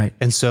time. That's right.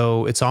 And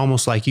so it's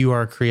almost like you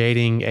are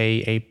creating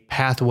a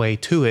pathway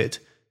to it.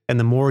 And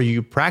the more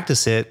you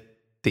practice it,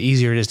 the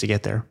easier it is to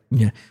get there.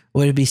 Yeah.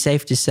 Would it be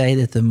safe to say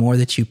that the more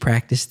that you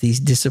practice these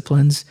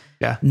disciplines,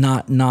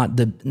 not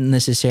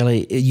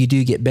necessarily you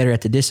do get better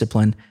at the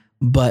discipline,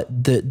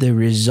 but the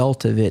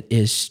result of it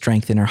is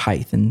strengthened or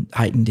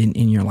heightened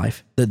in your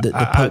life. The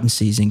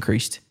potency is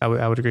increased. I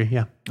would agree.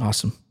 Yeah.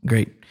 Awesome.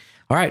 Great.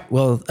 All right.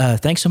 Well,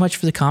 thanks so much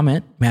for the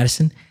comment,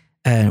 Madison.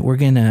 We're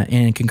gonna,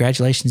 and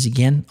congratulations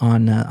again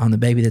on the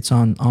baby that's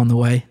on the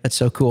way. That's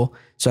so cool.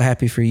 So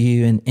happy for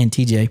you and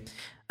TJ.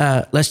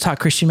 Let's talk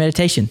Christian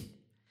meditation.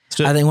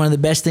 I think one of the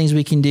best things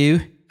we can do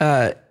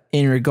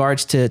in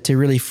regards to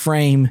really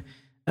frame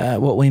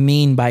what we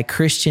mean by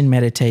Christian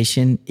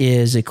meditation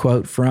is a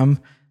quote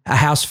from a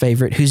house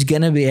favorite, who's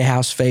going to be a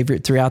house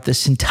favorite throughout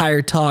this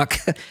entire talk,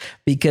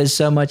 because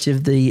so much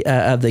of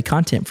the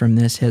content from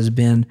this has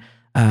been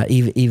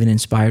even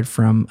inspired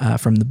from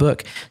the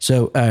book.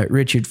 So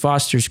Richard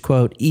Foster's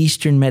quote,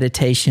 Eastern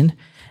meditation,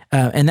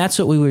 and that's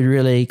what we would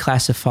really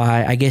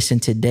classify, I guess,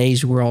 in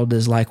today's world,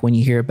 as like when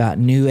you hear about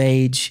New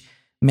Age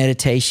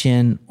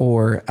meditation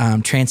or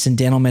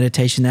transcendental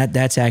meditation.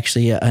 That's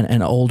actually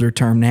an older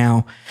term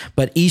now.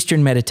 But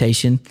Eastern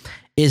meditation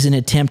is an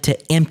attempt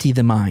to empty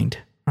the mind.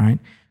 All right.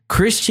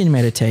 Christian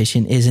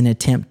meditation is an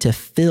attempt to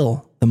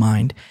fill the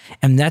mind.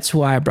 And that's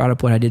why I brought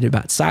up what I did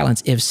about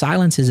silence. If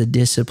silence is a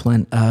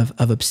discipline of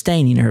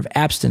abstaining or of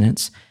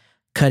abstinence,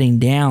 cutting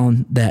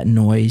down that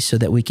noise so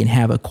that we can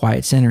have a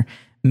quiet center,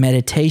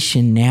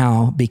 meditation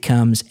now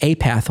becomes a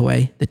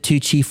pathway. The two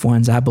chief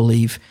ones, I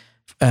believe,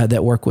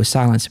 that work with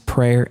silence,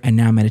 prayer and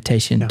now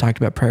meditation. Yeah. Talked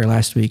about prayer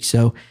last week.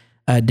 So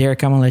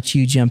Derek, I'm going to let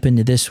you jump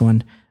into this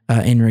one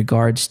in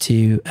regards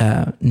to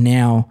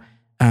now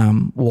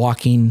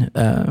walking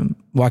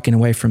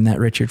away from that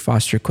Richard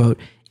Foster quote,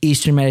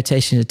 Eastern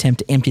meditation is an attempt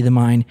to empty the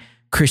mind.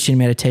 Christian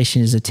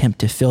meditation is an attempt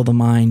to fill the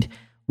mind.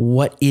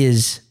 What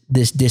is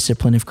this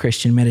discipline of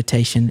Christian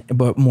meditation?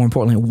 But more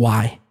importantly,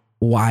 why?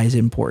 Why is it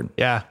important?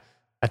 Yeah.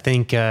 I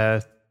think,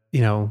 I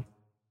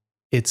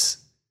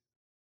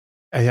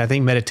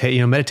think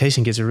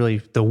meditation gets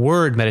the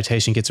word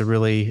meditation gets a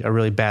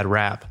really bad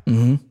rap.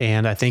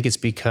 And I think it's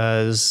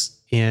because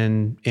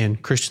in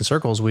Christian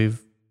circles,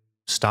 we've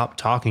stopped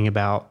talking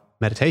about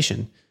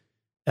meditation.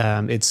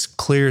 It's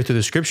clear through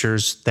the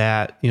scriptures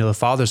that, the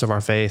fathers of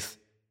our faith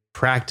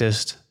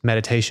practiced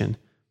meditation.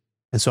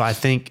 And so I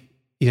think,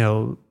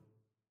 you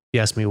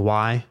asked me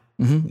why.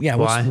 Yeah.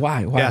 Why?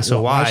 Why? Yeah.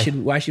 So why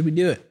should we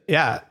do it?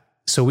 Yeah.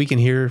 So we can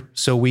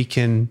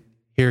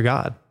hear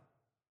God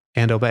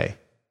and obey.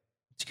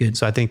 It's good.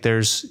 So I think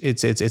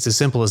it's as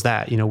simple as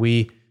that.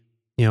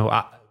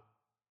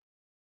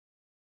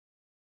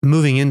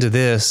 Moving into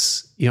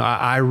this,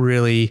 I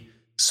really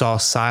saw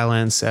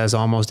silence as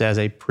almost as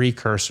a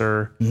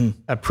precursor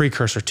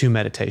to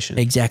meditation.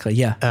 Exactly.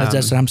 Yeah.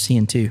 That's what I'm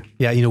seeing too.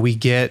 Yeah.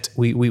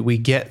 We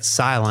get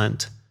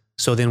silent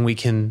so then we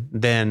can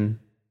then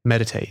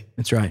meditate.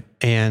 That's right.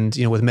 And,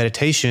 with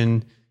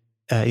meditation,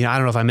 I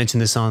don't know if I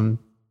mentioned this on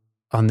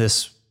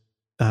this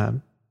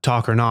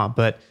talk or not,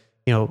 but,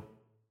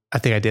 I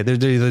think I did.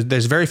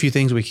 There's very few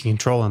things we can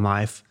control in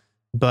life,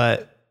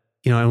 but,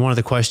 and one of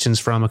the questions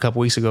from a couple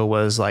weeks ago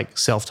was like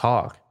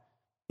self-talk.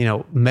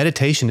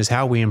 Meditation is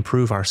how we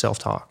improve our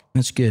self-talk.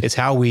 That's good. It's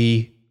how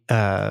we,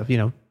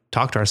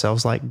 talk to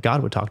ourselves like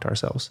God would talk to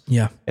ourselves.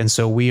 Yeah. And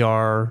so we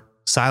are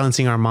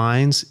silencing our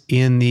minds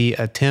in the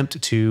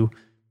attempt to,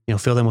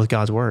 fill them with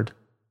God's word.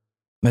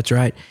 That's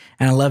right.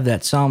 And I love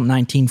that. Psalm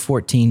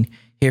 19:14,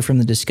 here from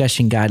the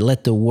discussion guide,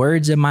 let the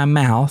words of my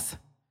mouth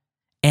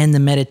and the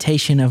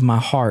meditation of my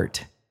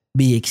heart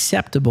be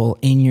acceptable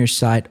in your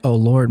sight, O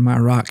Lord, my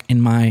rock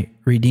and my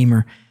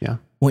redeemer. Yeah.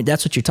 Well,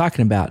 that's what you're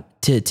talking about.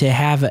 To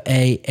have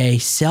a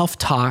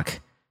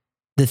self-talk,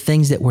 the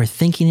things that we're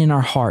thinking in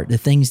our heart, the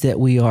things that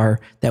we're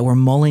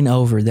mulling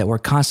over, that we're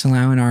constantly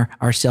allowing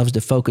ourselves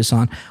to focus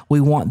on. We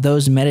want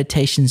those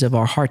meditations of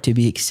our heart to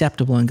be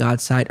acceptable in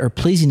God's sight or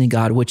pleasing to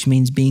God, which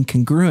means being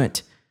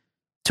congruent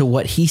to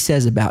what He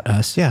says about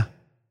us. Yeah.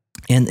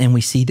 And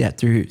we see that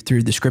through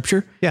the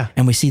scripture. Yeah.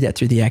 And we see that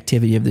through the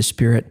activity of the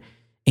Spirit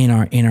in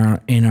our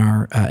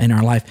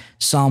life.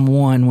 Psalm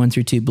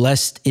 1:1-2.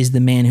 Blessed is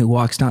the man who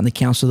walks not in the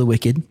counsel of the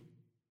wicked,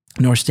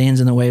 nor stands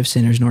in the way of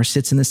sinners, nor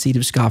sits in the seat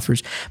of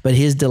scoffers, but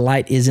his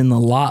delight is in the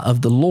law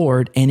of the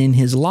Lord, and in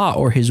his law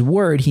or his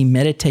word he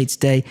meditates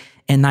day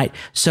and night.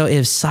 So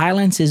if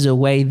silence is a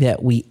way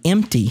that we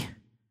empty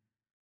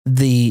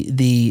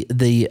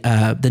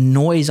the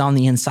noise on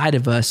the inside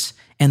of us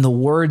and the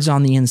words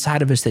on the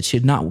inside of us that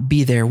should not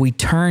be there, we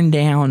turn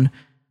down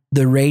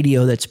the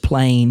radio that's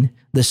playing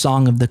the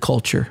song of the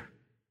culture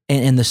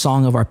and the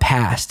song of our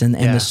past and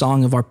the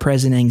song of our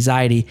present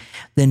anxiety,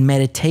 then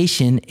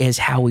meditation is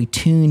how we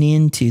tune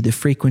into the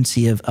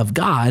frequency of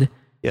God.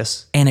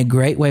 Yes. And a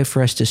great way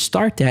for us to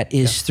start that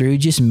is through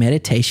just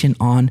meditation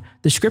on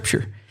the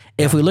scripture.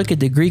 If we look at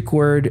the Greek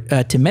word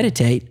to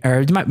meditate, or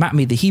it might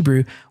be the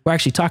Hebrew, we're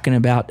actually talking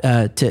about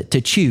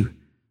to chew.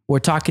 We're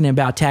talking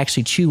about to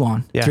actually chew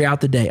on throughout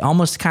the day.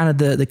 Almost kind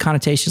of the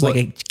connotations like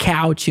a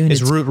cow chewing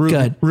its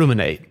cud.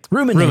 Ruminate.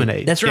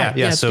 That's right.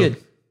 Yeah, that's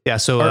good. Yeah.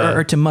 So,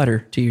 or to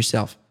mutter to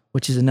yourself,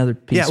 which is another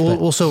piece. Yeah.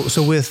 Well,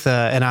 so with,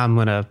 and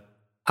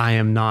I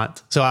am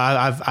not, so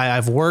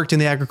I've worked in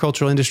the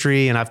agricultural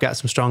industry and I've got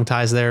some strong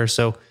ties there.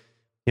 So,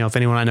 if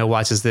anyone I know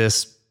watches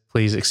this,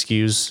 please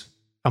excuse,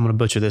 I'm going to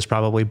butcher this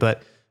probably,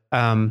 but,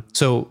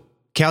 so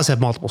cows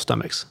have multiple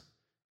stomachs,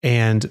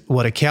 and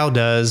what a cow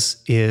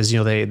does is,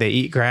 they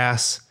eat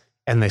grass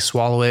and they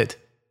swallow it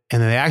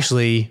and then they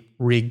actually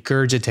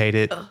regurgitate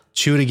it,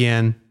 chew it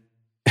again.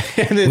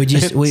 We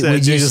just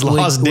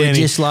lost Danny.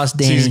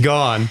 She's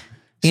gone.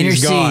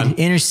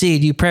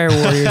 Intercede, you prayer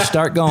warriors,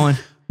 start going.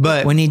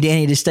 But we need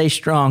Danny to stay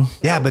strong.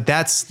 Yeah, but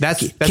that's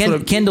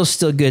Kendall's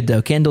still good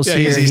though. Kendall's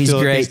here. He's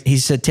great. He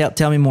said,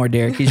 "Tell me more,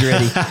 Derek." He's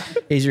ready.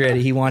 He's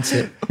ready. He wants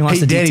it. He wants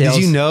the Danny, details.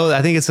 did you know?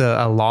 I think it's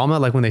a llama.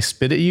 Like when they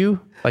spit at you,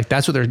 like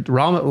that's what they're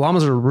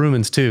llamas are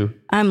rumens too.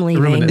 I'm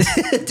leaving.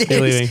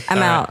 You're leaving. I'm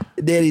out.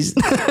 Daddy's.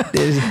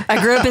 I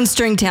grew up in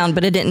Stringtown,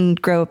 but it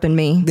didn't grow up in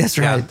me. That's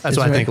right. Yeah, that's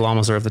why I think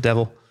llamas are of the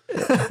devil.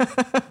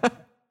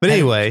 But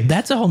anyway,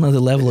 that's a whole nother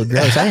level of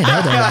gross. I didn't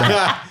know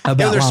that about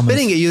they're llamas.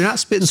 spitting at you. They're not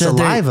spitting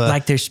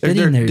saliva. They're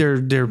spitting.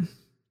 They're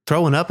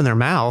throwing up in their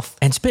mouth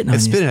and spitting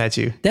at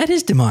you. That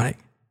is demonic.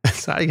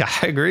 I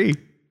agree.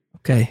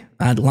 Okay,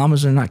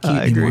 llamas are not cute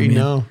anymore. I agree.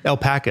 No,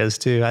 alpacas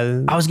too.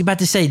 I was about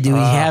to say, do we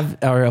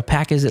have our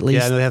alpacas at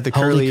least? Yeah, they have the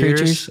curly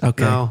creatures. ears.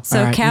 Okay, No.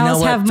 So right.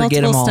 cows have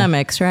multiple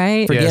stomachs,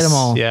 right? Forget them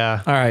all.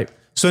 Yeah. All right.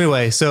 So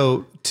anyway,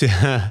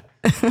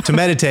 to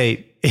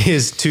meditate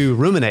is to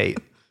ruminate.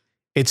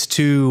 It's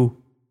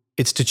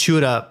to chew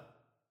it up,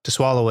 to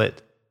swallow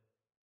it,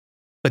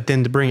 but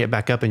then to bring it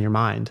back up in your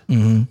mind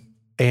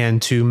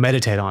and to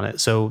meditate on it.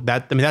 So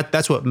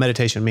that's what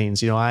meditation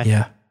means. For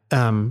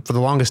the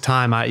longest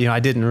time, I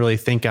didn't really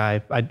think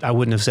I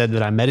wouldn't have said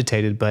that I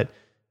meditated, but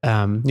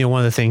One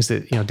of the things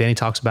that, Danny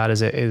talks about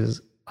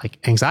is like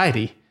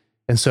anxiety.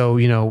 And so,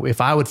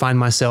 if I would find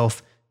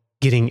myself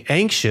getting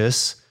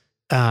anxious,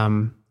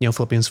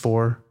 Philippians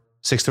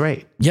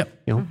 4:6-8.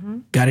 Yep.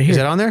 Got it here. Is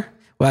that on there?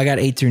 Well, I got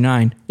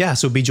 8-9. Yeah.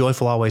 So be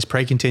joyful always,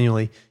 pray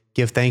continually,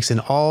 give thanks in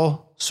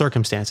all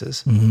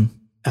circumstances. And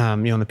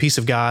the peace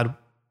of God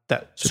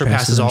that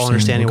surpasses all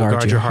understanding will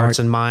guard your hearts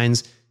and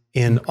minds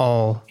in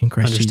all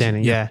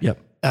understanding. Yep. Yeah.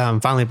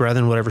 Yep. Finally,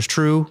 brethren, whatever's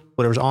true,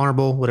 whatever's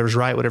honorable, whatever's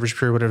right, whatever's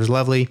pure, whatever's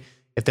lovely,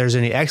 if there's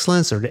any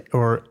excellence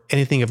or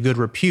anything of good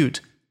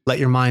repute, let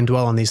your mind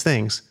dwell on these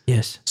things.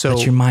 Yes. So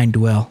let your mind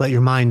dwell. Let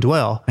your mind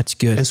dwell. That's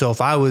good. And so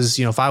if I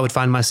would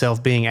find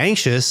myself being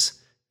anxious,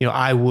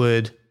 I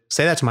would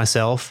say that to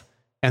myself,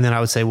 and then I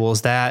would say, well,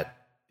 is that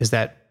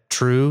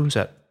true? Is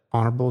that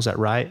honorable? Is that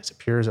right? Is it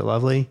pure? Is it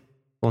lovely?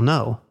 Well,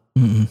 no.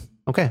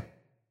 Okay.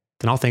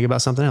 Then I'll think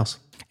about something else.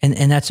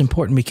 And that's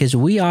important because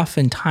we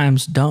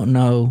oftentimes don't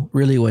know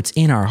really what's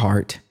in our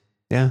heart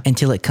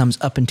until it comes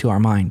up into our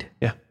mind.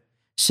 Yeah.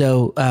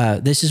 So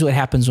this is what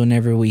happens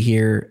whenever we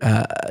hear,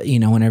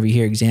 whenever you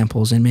hear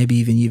examples, and maybe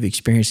even you've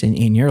experienced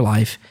in your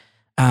life,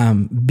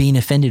 being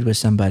offended with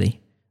somebody,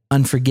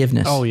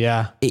 unforgiveness. Oh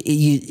yeah.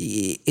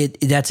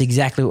 That's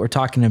exactly what we're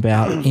talking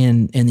about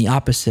in the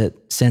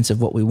opposite sense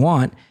of what we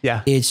want.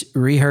 Yeah. It's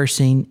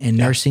rehearsing and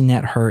nursing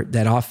that hurt,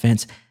 that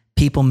offense.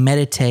 People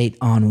meditate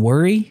on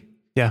worry.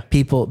 Yeah.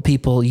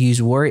 People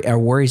use worry. Or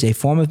worry is a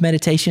form of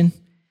meditation.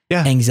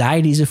 Yeah.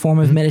 Anxiety is a form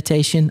of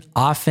meditation.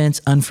 Offense,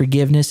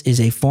 unforgiveness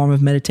is a form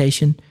of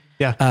meditation.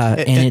 Yeah.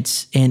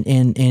 It's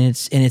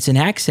an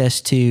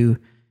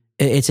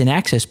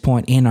access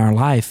point in our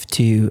life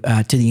to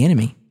the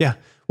enemy. Yeah.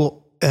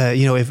 Well,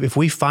 if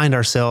we find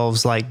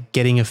ourselves like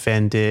getting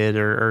offended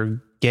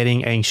or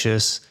getting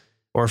anxious,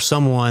 or if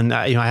someone,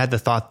 I had the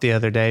thought the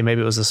other day,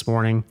 maybe it was this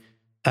morning,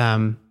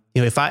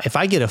 if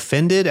I get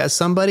offended at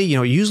somebody,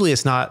 usually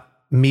it's not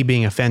me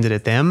being offended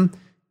at them.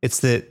 It's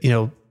that,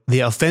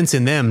 the offense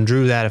in them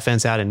drew that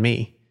offense out in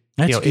me.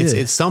 That's good.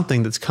 It's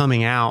something that's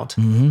coming out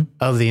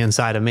of the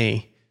inside of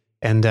me.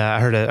 And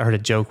I heard a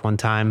joke one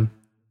time.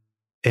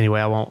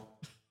 Anyway,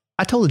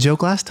 I told a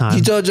joke last time.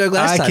 You told a joke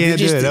last time. I can't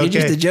do it. Okay. You're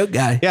just a joke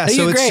guy. Yeah. No,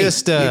 So it's great.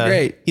 just, you're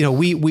great.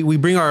 we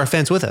bring our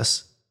offense with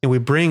us, and we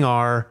bring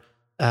our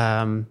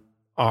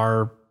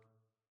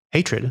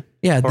hatred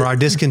or our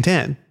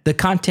discontent. The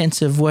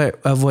contents of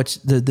what's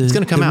the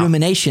gonna come out.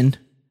 rumination,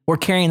 we're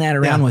carrying that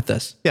around with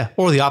us. Yeah.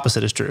 Or the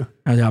opposite is true.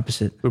 Or the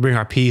opposite. We bring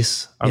our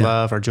peace, our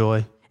love, our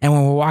joy. And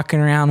when we're walking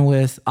around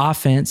with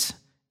offense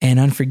and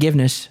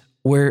unforgiveness,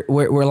 we're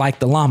like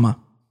the llama.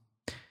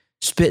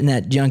 Spitting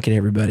that junk at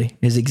everybody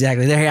is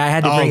exactly there. I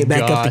had to bring it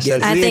back up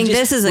together. I think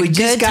this is a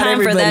good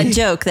time for that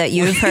joke that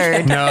you've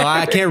heard. No,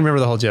 I can't remember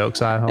the whole joke,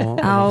 so I won't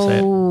say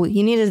it.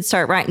 You need to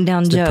start writing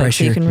down jokes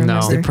so you can remember.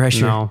 It's the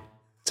pressure. No,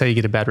 that's how you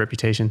get a bad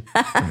reputation.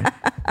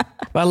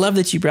 Well, I love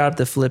that you brought up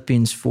the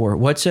Philippians 4.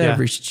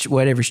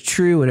 Whatever's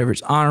true,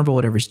 whatever's honorable,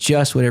 whatever's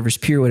just, whatever's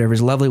pure,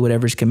 whatever's lovely,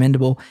 whatever's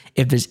commendable.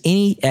 If there's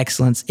any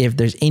excellence, if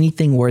there's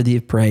anything worthy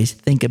of praise,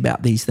 think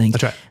about these things.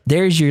 That's right.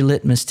 There's your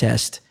litmus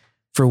test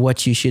for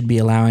what you should be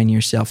allowing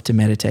yourself to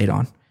meditate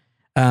on.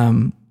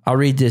 I'll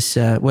read this.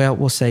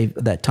 We'll save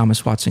that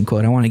Thomas Watson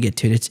quote. I want to get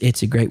to it.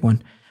 It's a great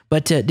one.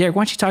 But Derek, why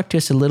don't you talk to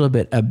us a little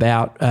bit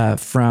about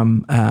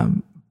from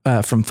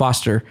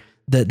Foster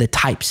the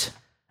types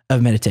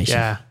of meditation?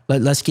 Yeah.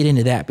 Let's get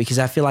into that because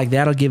I feel like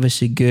that'll give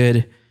us a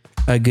good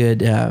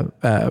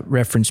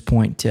reference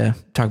point to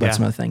talk about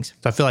some other things.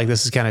 So I feel like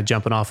this is kind of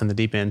jumping off in the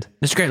deep end.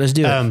 That's great. Let's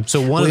do it.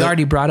 So we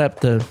already brought up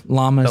the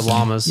llamas. The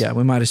llamas. Yeah,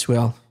 we might as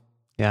well.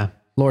 Yeah.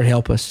 Lord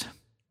help us.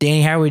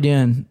 Danny, how are we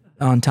doing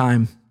on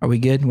time? Are we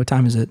good? What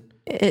time is it?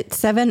 It's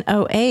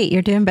 7:08.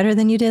 You're doing better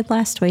than you did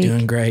last week.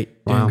 Doing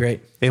great. Doing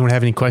great. Anyone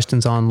have any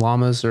questions on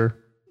llamas or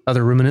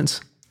other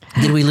ruminants?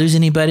 Did we lose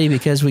anybody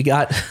because we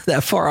got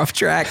that far off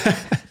track?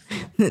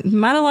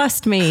 Might have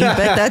lost me, but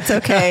that's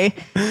okay.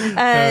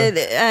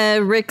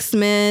 Rick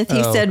Smith,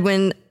 he said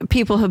when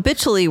people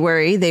habitually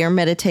worry, they are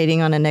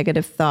meditating on a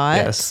negative thought.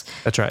 Yes,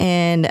 that's right.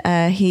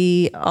 And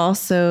he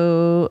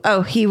also,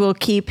 he will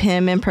keep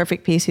him in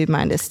perfect peace whose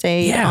mind is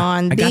stayed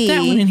on thee. I got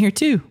that one in here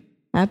too.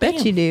 I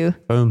bet you do.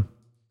 Boom.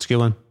 It's a good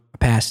one. I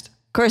passed.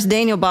 Of course,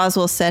 Daniel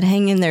Boswell said,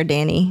 hang in there,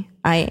 Danny.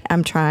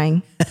 I'm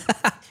trying.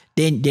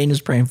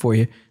 Daniel's praying for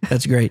you.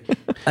 That's great.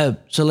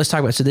 So let's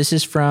talk about. So this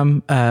is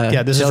from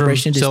this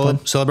Celebration is from of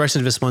Discipline. Celebration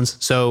of Disciplines.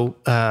 So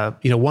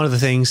one of the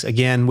things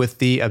again with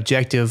the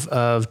objective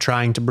of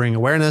trying to bring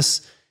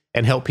awareness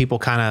and help people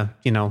kind of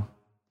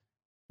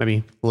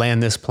maybe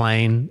land this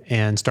plane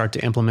and start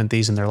to implement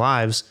these in their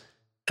lives.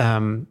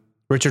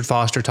 Richard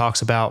Foster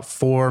talks about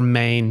 4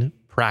 main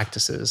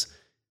practices,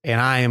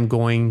 and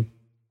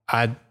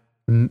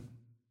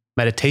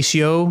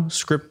meditatio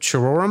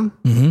scripturorum.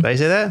 Did I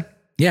say that?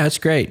 Yeah, that's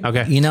great.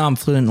 Okay. I'm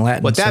fluent in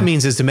Latin. What that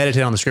means is to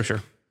meditate on the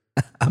scripture.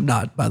 I'm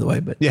not, by the way,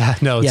 but yeah,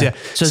 no, yeah.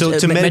 So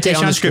to meditate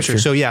on the scripture.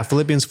 So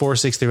Philippians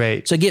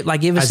 4:6-8. So give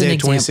us Isaiah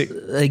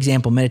an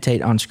example.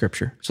 Meditate on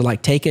scripture. So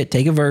take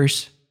a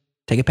verse,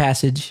 take a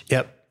passage.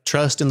 Yep.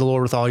 Trust in the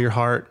Lord with all your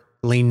heart.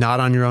 lean not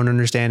on your own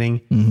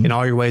understanding. In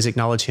all your ways,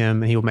 acknowledge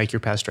him, and he will make your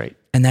path straight.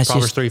 And that's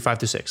Proverbs just 3,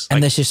 5-6.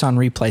 and that's just on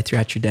replay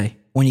throughout your day.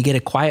 When you get a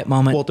quiet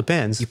moment, Well, it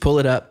depends. you pull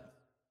it up.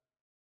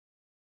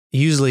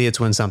 Usually it's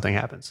when something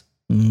happens.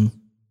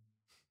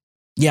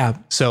 Yeah.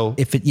 So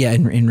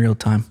in real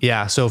time.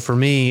 yeah. So for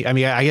me, I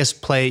mean, I guess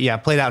play it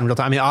out in real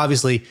time. I mean,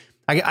 obviously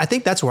I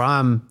think that's where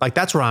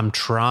I'm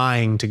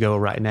trying to go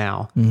right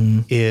now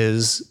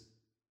is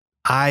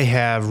I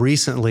have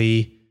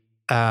recently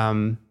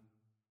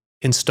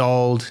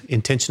installed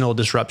intentional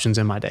disruptions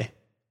in my day.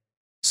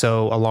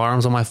 So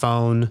alarms on my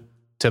phone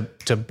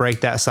to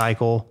break that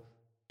cycle,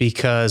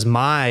 because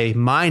my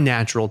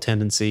natural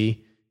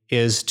tendency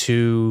is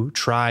to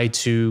try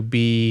to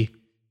be,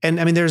 and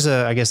I mean,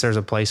 I guess there's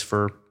a place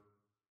for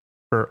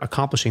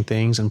accomplishing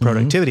things and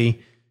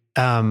productivity.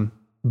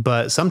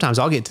 But sometimes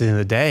I'll get to the end of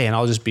the day and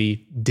I'll just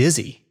be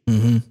dizzy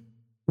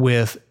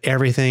with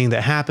everything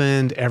that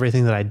happened,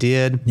 everything that I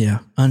did. Yeah.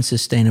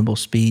 Unsustainable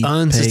speed.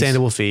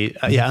 Unsustainable speed.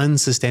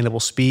 Unsustainable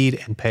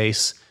speed and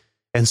pace.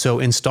 And so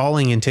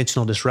installing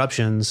intentional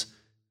disruptions,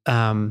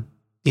 alarm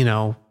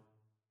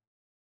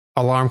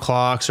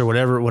clocks or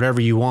whatever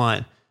you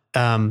want,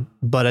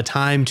 but a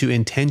time to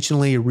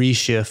intentionally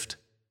reshift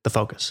the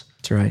focus.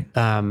 That's right.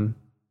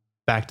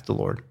 Back to the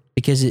Lord.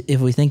 Because if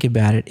we think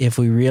about it, if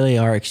we really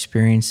are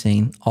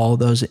experiencing all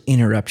those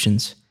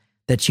interruptions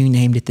that you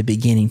named at the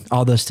beginning,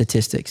 all those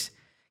statistics,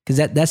 because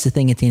that's the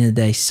thing at the end of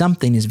the day,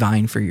 something is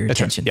vying for your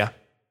attention. Right. Yeah.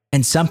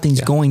 And something's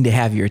going to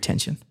have your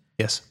attention.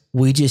 Yes.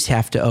 We just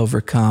have to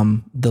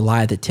overcome the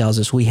lie that tells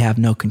us we have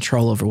no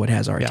control over what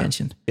has our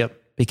attention. Yep.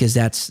 Because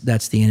that's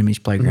the enemy's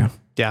playground.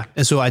 Yeah.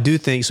 And so I do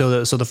think,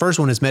 so the first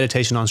one is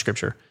meditation on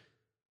Scripture.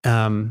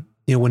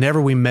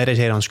 Whenever we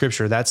meditate on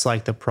Scripture, that's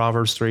like the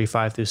Proverbs 3,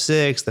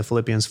 5-6, the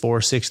Philippians 4,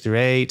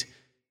 6-8.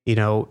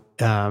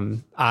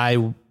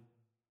 I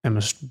am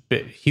a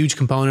huge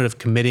component of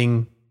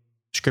committing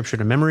Scripture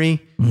to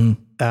memory.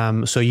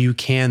 So you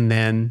can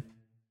then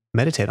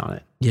meditate on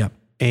it. Yeah.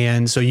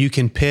 And so you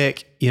can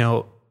pick,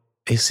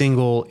 a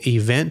single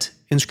event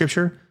in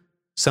Scripture,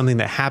 something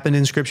that happened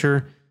in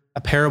Scripture,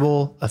 a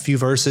parable, a few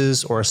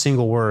verses, or a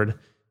single word,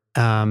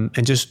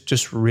 and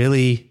just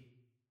really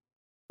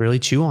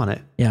chew on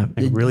it. Yeah.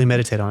 And really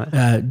meditate on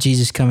it.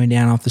 Jesus coming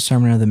down off the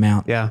Sermon on the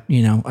Mount. Yeah.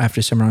 After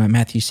the Sermon on the Mount,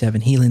 Matthew 7,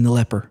 healing the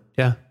leper.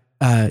 Yeah.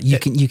 You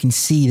can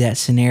see that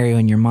scenario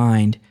in your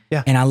mind.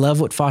 Yeah. And I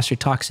love what Foster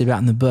talks about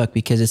in the book,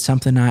 because it's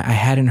something I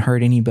hadn't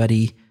heard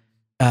anybody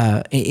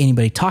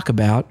talk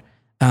about.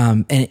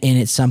 And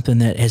it's something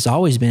that has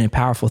always been a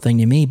powerful thing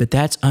to me, but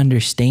that's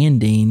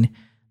understanding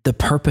the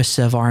purpose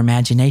of our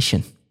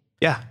imagination.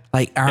 Yeah.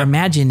 Like our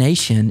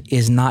imagination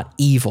is not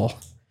evil.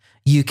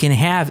 You can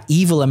have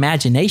evil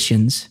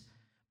imaginations,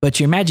 but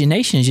your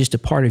imagination is just a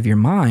part of your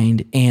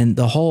mind. And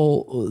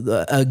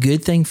a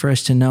good thing for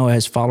us to know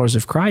as followers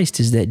of Christ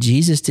is that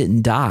Jesus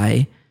didn't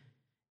die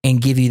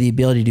and give you the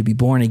ability to be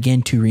born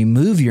again to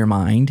remove your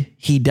mind.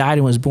 He died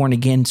and was born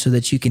again so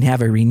that you can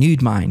have a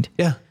renewed mind.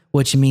 Yeah.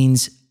 Which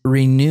means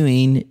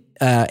renewing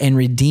and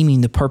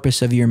redeeming the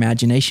purpose of your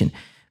imagination.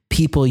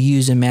 People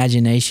use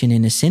imagination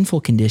in a sinful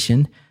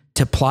condition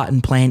to plot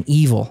and plan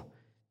evil,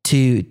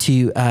 to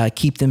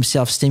keep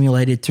themselves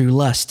stimulated through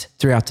lust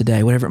throughout the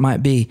day, whatever it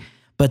might be.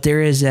 But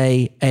there is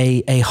a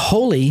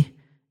holy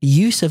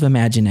use of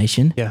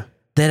imagination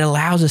that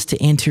allows us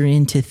to enter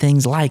into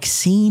things like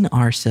seeing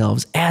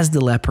ourselves as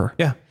the leper,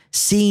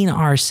 seeing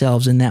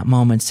ourselves in that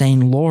moment,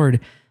 saying, Lord,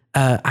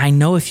 I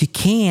know if you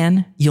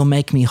can, you'll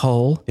make me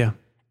whole. Yeah.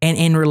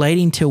 And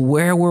relating to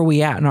where were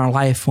we at in our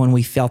life when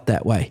we felt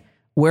that way?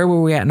 Where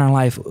were we at in our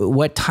life?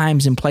 What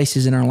times and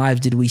places in our lives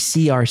did we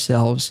see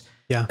ourselves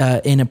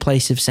in a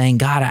place of saying,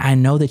 God, I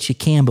know that you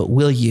can, but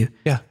will you?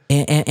 Yeah.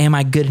 Am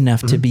I good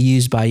enough to be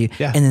used by you?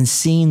 Yeah. And then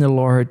seeing the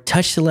Lord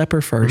touch the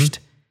leper first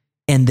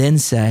and then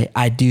say,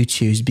 I do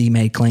choose, be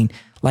made clean.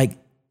 Like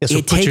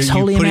it takes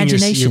holy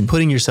imagination. You're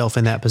putting yourself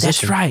in that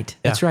position. That's right.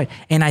 That's right.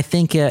 And I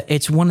think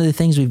it's one of the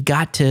things we've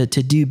got to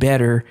do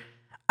better.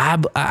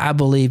 I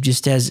believe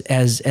just as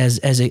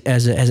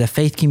a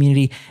faith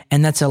community,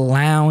 and that's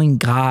allowing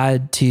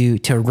God to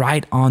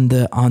write on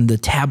the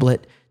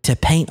tablet, to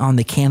paint on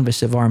the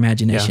canvas of our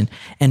imagination.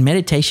 And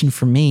meditation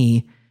for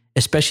me,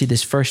 especially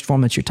this first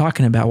form that you're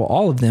talking about, well,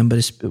 all of them,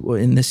 but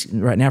in this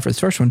right now for this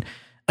first one,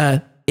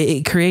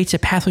 it creates a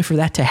pathway for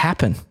that to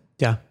happen.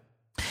 Yeah.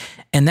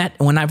 And that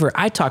whenever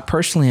I talk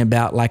personally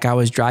about, like I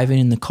was driving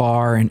in the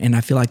car and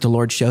I feel like the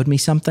Lord showed me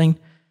something,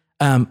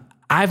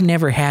 I've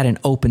never had an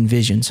open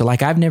vision. So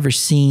like I've never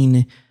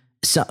seen,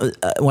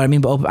 what I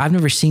mean by open, I've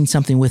never seen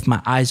something with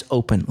my eyes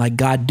open, like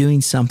God doing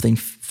something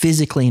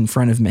physically in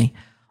front of me.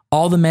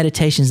 All the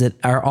meditations that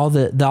are, all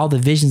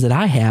the visions that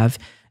I have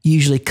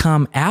usually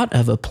come out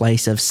of a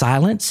place of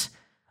silence,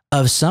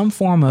 of some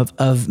form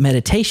of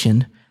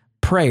meditation,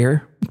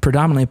 prayer,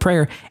 predominantly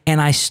prayer. And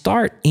I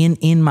start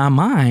in my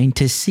mind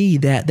to see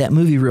that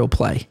movie reel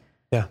play.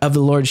 Of the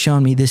Lord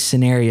showing me this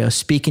scenario,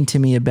 speaking to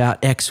me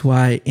about X,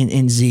 Y,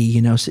 and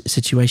Z,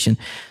 situation.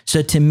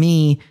 So to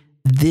me,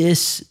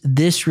 this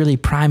really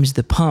primes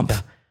the pump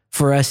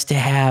for us to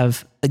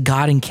have a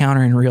God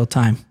encounter in real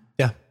time.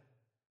 Yeah.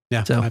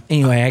 Yeah. So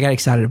anyway, I got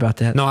excited about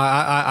that. No,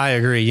 I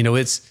agree. You know,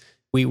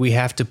 we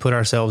have to put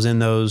ourselves in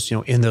those,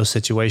 in those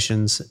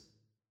situations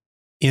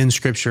in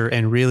Scripture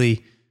and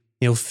really,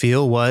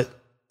 feel what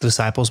the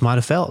disciples might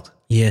have felt.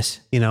 Yes.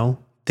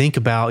 Think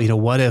about,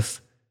 what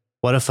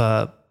if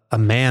a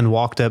man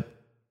walked up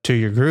to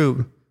your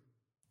group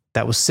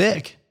that was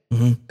sick,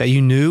 that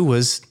you knew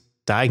was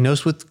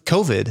diagnosed with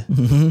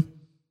COVID,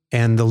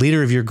 and the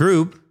leader of your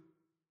group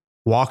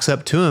walks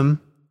up to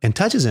him and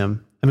touches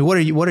him. I mean,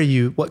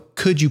 what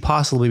could you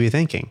possibly be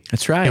thinking?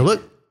 That's right.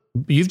 Look,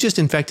 you've just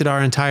infected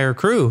our entire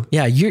crew.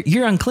 Yeah,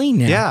 you're unclean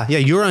now. Yeah,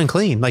 you're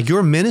unclean. Like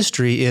your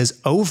ministry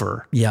is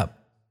over. Yep.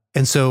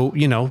 And so,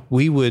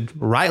 we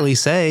would rightly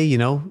say,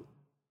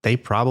 they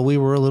probably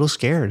were a little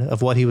scared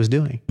of what he was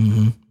doing.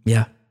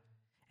 Yeah.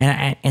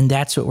 And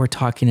that's what we're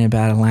talking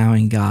about,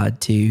 allowing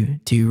God to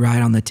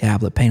write on the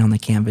tablet, paint on the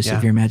canvas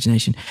of your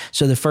imagination.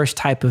 So the first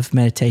type of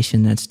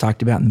meditation that's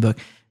talked about in the book,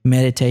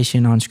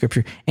 meditation on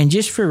Scripture. And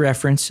just for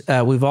reference,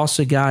 we've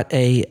also got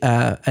a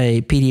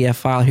PDF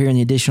file here in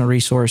the additional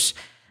resource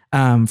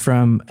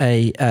from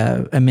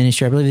a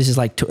ministry. I believe this is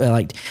like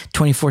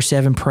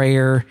 24/7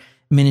 prayer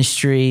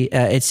ministry.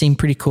 It seemed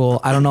pretty cool.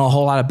 I don't know a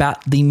whole lot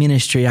about the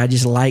ministry. I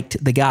just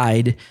liked the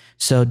guide.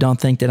 So don't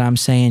think that I'm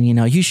saying,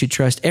 you should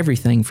trust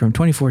everything from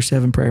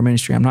 24/7 prayer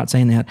ministry. I'm not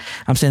saying that.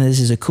 I'm saying that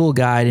this is a cool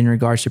guide in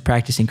regards to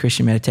practicing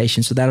Christian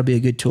meditation. So that'll be a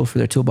good tool for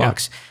their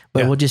toolbox. Yeah.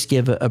 But we'll just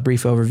give a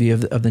brief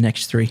overview of the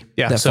next three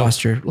that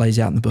Foster lays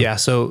out in the book. Yeah.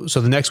 So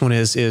the next one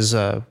is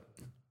I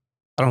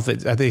don't know if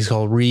I think it's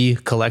called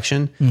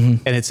recollection,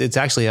 and it's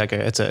actually like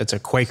it's a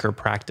Quaker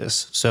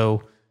practice.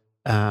 So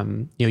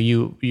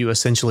you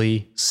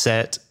essentially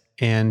set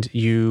and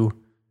you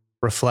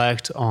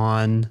reflect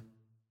on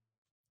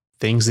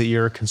things that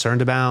you're concerned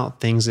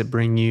about, things that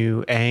bring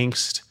you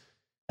angst,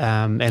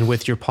 and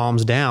with your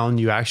palms down,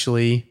 you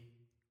actually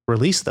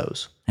release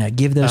those.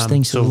 Give those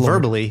things to the Lord. So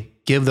verbally,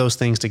 give those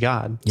things to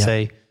God. Yep.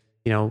 Say,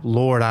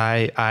 Lord,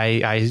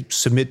 I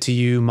submit to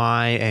you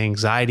my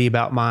anxiety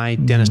about my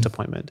dentist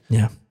appointment.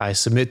 Yeah. I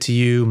submit to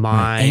you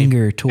my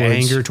anger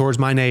towards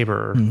my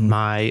neighbor,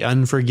 my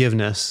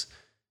unforgiveness.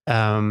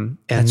 And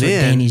that's what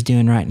Danny's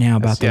doing right now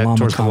about the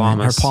llama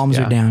comment. Her palms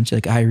are down. She's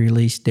like, I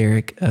release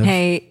Derek.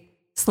 Hey,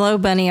 Slow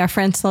Bunny, our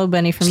friend Slow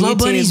Bunny from YouTube. Slow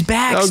Bunny's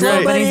back. Oh,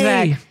 Slow Bunny's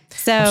back.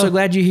 So I'm so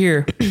glad you're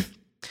here.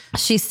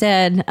 She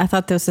said, I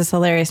thought this is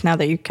hilarious now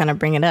that you kind of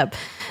bring it up.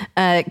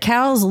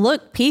 Cows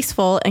look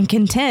peaceful and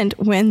content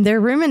when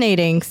they're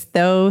ruminating,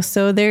 though.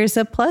 So there's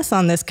a plus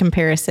on this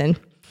comparison.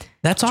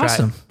 That's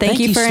awesome. Thank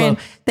you for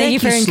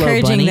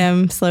encouraging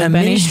them, Slow Bunny. A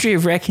ministry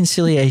of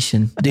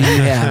reconciliation. Do you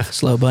have,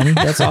 Slow Bunny?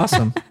 That's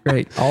awesome.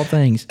 Great. All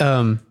things.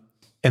 And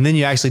then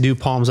you actually do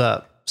palms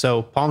up.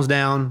 So palms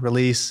down,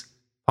 release,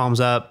 palms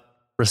up,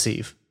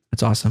 receive.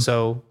 That's awesome.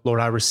 So Lord,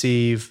 I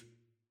receive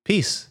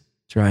peace.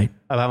 That's right.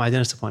 About my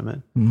dentist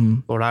appointment.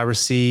 Lord, I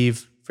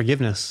receive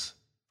forgiveness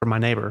from my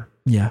neighbor.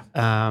 Yeah.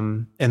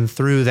 And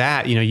through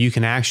that, you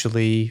can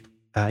actually,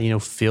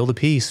 feel the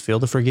peace, feel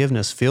the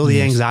forgiveness, feel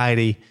the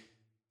anxiety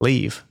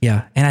leave.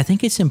 Yeah. And I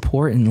think it's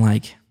important,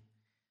 like,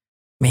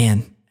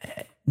 man,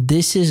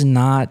 this is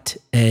not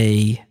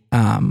like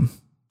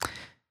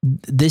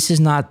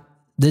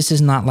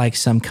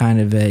some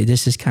kind of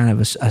this is kind of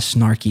a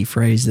snarky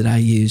phrase that I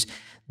use.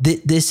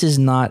 This is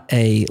not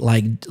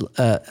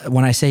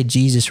when I say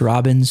Jesus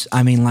Robbins,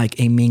 I mean like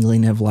a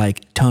mingling of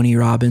like Tony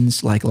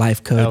Robbins, like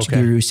life coach,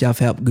 guru,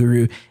 self-help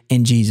guru,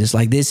 and Jesus.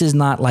 Like this is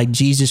not like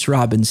Jesus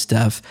Robbins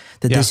stuff.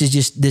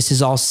 This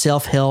is all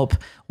self-help,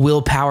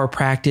 willpower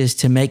practice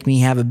to make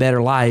me have a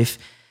better life.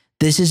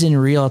 This is in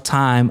real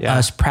time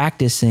us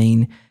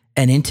practicing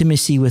an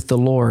intimacy with the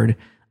Lord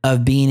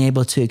of being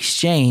able to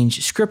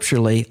exchange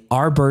scripturally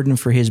our burden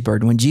for his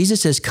burden. When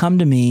Jesus says, come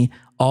to me,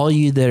 all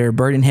you that are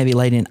burdened, heavy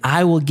laden,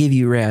 I will give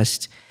you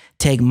rest.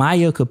 Take my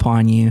yoke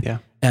upon you. Yeah.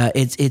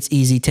 It's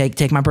easy.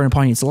 Take my burden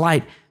upon you. It's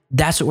light.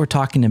 That's what we're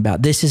talking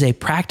about. This is a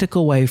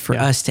practical way for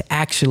us to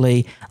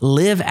actually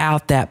live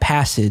out that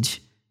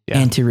passage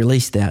and to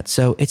release that.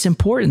 So it's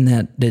important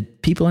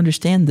that people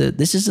understand that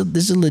this is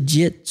a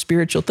legit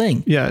spiritual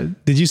thing. Yeah.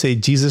 Did you say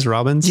Jesus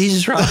Robbins?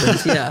 Jesus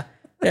Robbins. Yeah.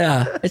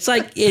 Yeah, it's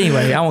like,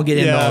 anyway, I won't get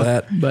into all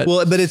that, but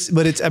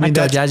it's. I mean,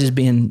 I just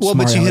being well,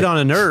 smart. but you hit on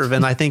a nerve,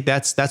 and I think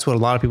that's what a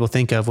lot of people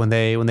think of when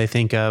they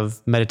think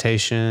of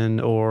meditation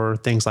or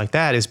things like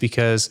that, is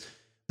because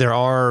there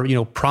are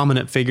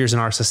prominent figures in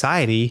our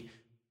society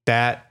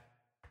that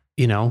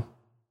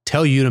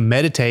tell you to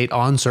meditate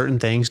on certain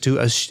things to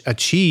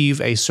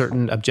achieve a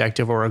certain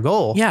objective or a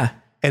goal. Yeah,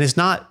 and it's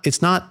not their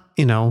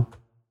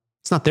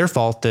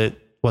fault that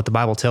what the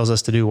Bible tells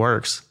us to do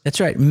works. That's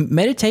right.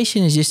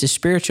 Meditation is just a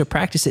spiritual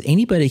practice that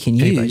anybody can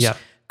use. Yeah.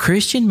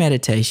 Christian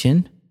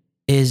meditation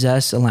is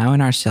us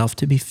allowing ourselves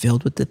to be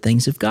filled with the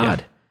things of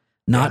God,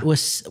 not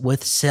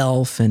with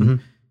self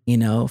and,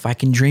 if I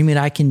can dream it,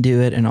 I can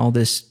do it, and all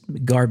this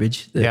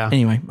garbage.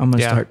 Anyway, I'm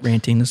going to start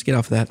ranting. Let's get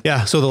off of that.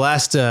 Yeah. So the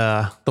last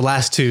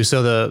two.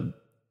 So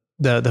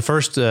the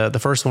first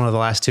one of the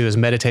last two is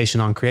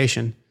meditation on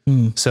creation.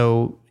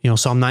 So,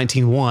 Psalm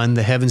 19:1,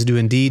 the heavens do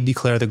indeed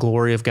declare the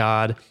glory of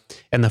God,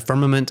 and the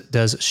firmament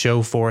does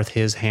show forth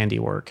his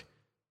handiwork.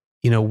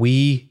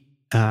 We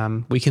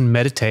can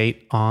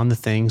meditate on the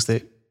things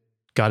that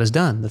God has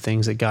done, the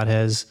things that God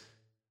has,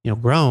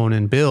 grown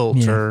and built.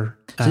 Yeah. Or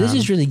So this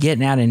is really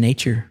getting out in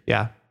nature.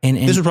 yeah. And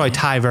This would probably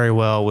tie very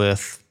well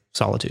with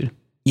solitude.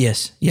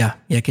 yes, yeah.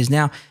 Because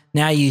now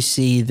you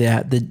see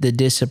that the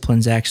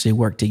disciplines actually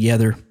work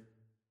together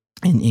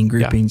in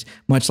groupings,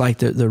 much like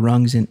the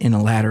rungs in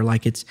a ladder.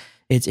 Like it's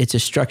a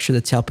structure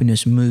that's helping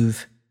us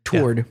move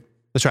toward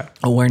That's right.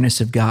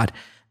 awareness of God,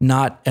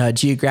 not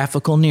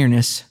geographical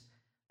nearness,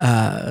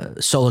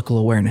 solical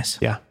awareness.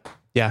 Yeah.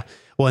 Yeah.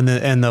 Well,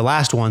 and the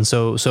last one,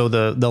 so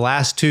the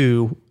last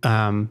two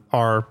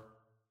are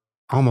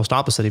almost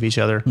opposite of each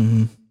other.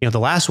 Mm-hmm. The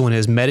last one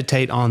is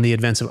meditate on the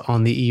events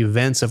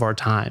of our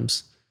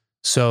times.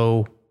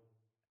 So,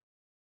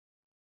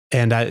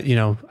 and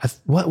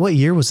what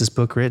year was this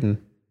book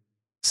written?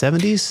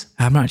 70s?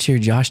 I'm not sure,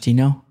 Josh. Do you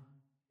know?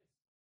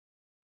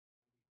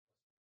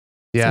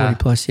 Yeah. 40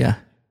 plus, yeah.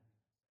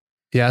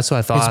 Yeah, that's what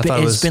I thought.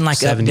 It's been like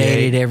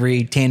 78. updated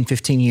every 10,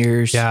 15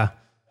 years. Yeah.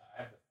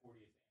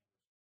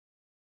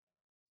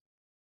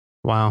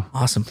 Wow.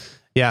 Awesome.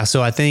 Yeah.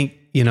 So I think,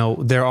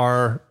 there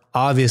are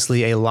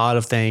obviously a lot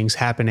of things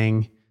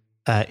happening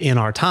in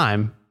our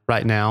time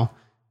right now.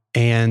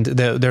 And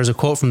there's a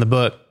quote from the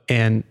book,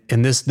 and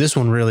this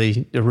one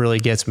really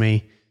gets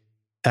me.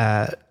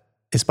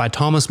 It's by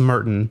Thomas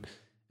Merton,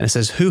 and it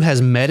says, "Who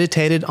has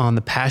meditated on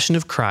the passion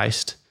of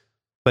Christ,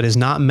 but has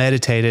not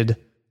meditated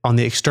on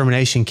the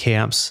extermination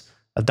camps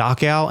of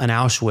Dachau and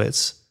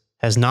Auschwitz,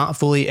 has not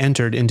fully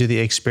entered into the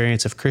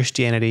experience of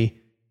Christianity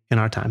in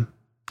our time."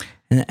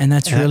 And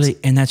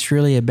that's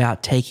really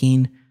about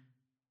taking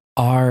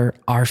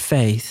our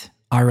faith,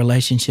 our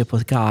relationship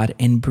with God,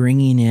 and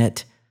bringing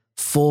it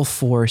full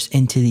force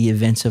into the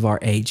events of our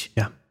age.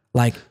 Yeah.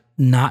 Like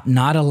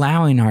not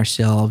allowing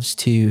ourselves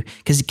to,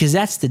 because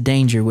that's the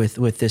danger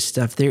with this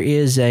stuff. There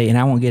is and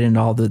I won't get into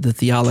all the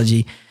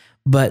theology,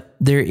 but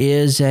there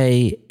is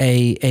a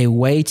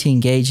way to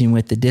engaging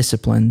with the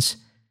disciplines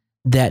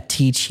that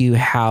teach you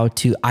how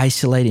to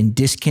isolate and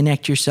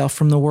disconnect yourself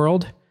from the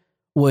world,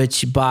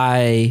 which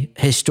by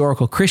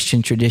historical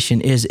Christian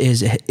tradition is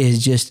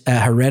just a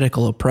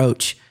heretical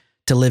approach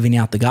to living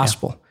out the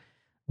gospel. Yeah.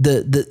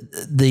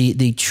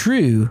 The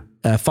true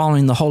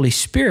following the Holy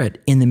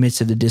Spirit in the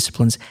midst of the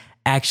disciplines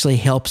actually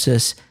helps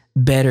us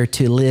better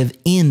to live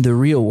in the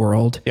real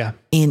world,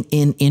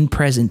 in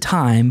present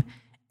time,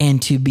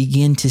 and to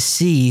begin to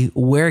see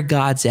where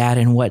God's at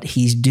and what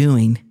he's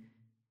doing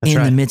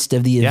the midst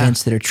of the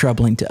events that are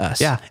troubling to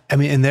us. Yeah. I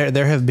mean, and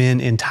there have been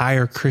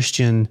entire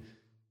Christian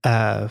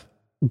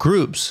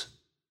groups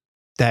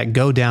that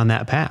go down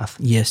that path.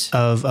 Yes.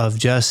 Of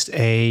just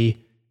a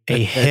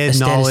head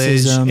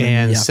knowledge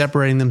and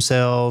separating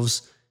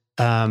themselves,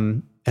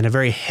 and a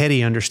very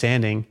heady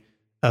understanding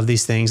of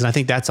these things. And I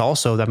think that's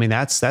also,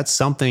 that's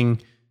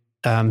something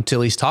to at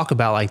least talk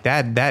about like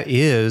that. That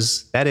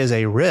is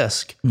a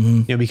risk,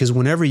 because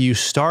whenever you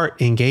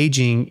start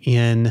engaging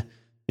in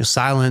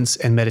silence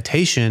and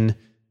meditation,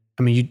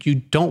 you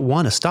don't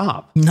want to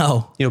stop.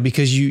 No.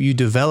 Because you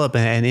develop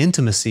an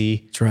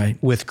intimacy that's right.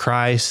 with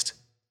Christ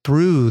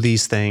through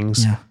these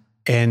things. Yeah.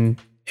 And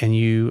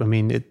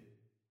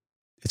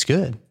it's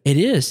good. It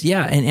is.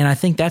 Yeah. And I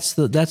think that's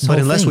the but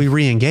unless we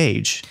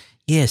re-engage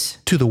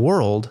to the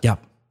world,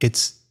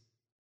 it's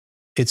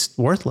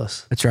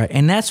worthless. That's right.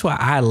 And that's why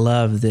I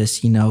love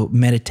this,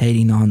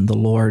 meditating on the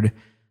Lord,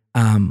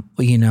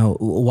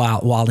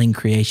 while in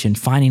creation,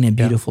 finding a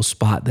beautiful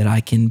spot that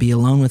I can be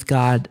alone with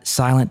God,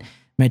 silent,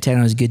 meditate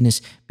on his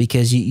goodness,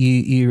 because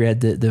you read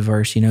the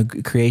verse,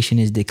 creation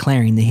is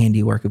declaring the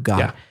handiwork of God.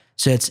 Yeah.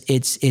 So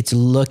it's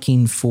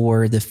looking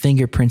for the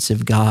fingerprints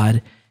of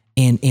God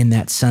in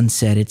that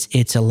sunset.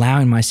 It's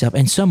allowing myself,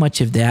 and so much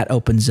of that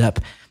opens up,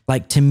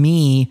 like to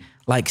me,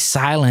 like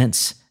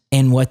silence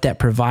and what that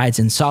provides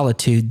in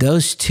solitude.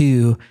 Those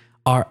two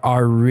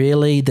are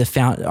really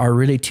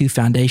two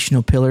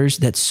foundational pillars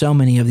that so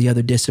many of the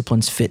other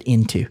disciplines fit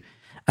into.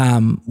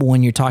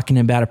 When you're talking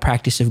about a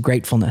practice of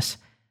gratefulness,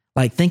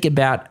 like think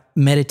about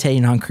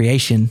meditating on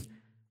creation,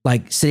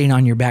 like sitting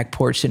on your back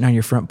porch, sitting on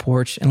your front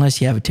porch,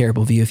 unless you have a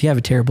terrible view. If you have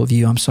a terrible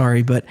view, I'm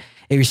sorry, but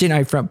if you're sitting on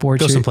your front porch,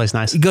 go someplace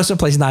nice.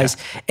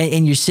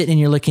 And you're sitting and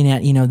you're looking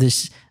at,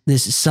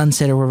 this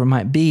sunset or wherever it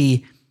might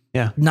be.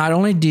 Yeah. Not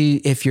only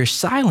if you're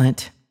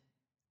silent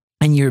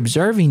and you're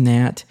observing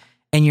that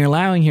and you're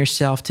allowing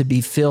yourself to be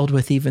filled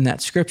with even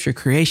that scripture,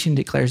 creation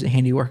declares the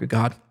handiwork of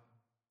God.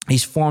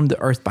 He's formed the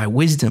earth by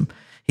wisdom.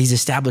 He's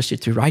established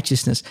it through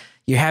righteousness.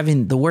 You're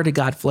having the word of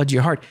God flood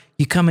your heart.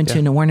 You come into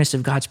an awareness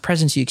of God's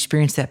presence. You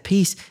experience that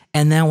peace.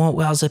 And then what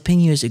wells up in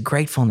you is a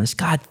gratefulness.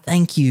 God,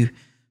 thank you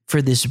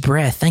for this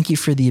breath. Thank you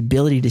for the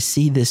ability to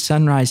see this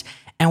sunrise.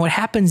 And what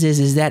happens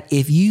is that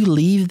if you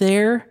leave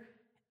there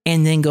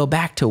and then go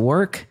back to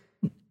work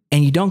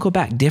and you don't go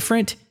back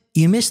different,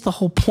 you miss the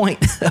whole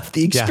point of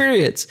the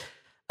experience.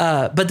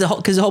 But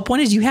because the whole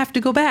point is you have to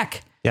go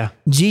back. Yeah.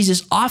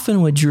 Jesus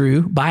often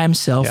withdrew by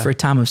himself for a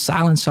time of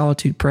silence,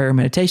 solitude, prayer,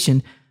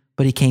 meditation,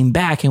 but he came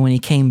back. And when he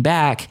came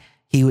back,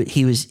 he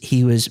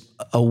was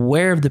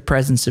aware of the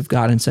presence of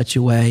God in such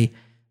a way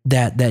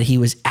that he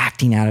was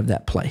acting out of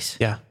that place.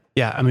 Yeah.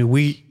 Yeah. I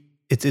mean,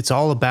 it's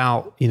all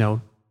about,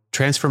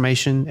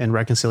 transformation and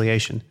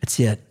reconciliation. That's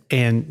it.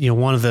 And,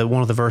 one of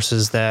the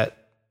verses that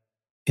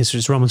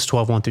is Romans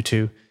 12,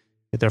 1-2.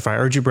 Therefore, I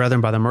urge you, brethren,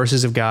 by the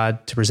mercies of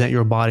God, to present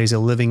your bodies a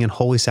living and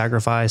holy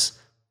sacrifice,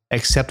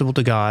 acceptable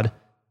to God,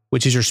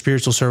 which is your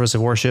spiritual service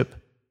of worship.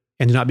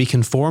 And do not be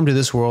conformed to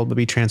this world, but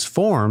be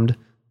transformed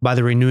by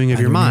the renewing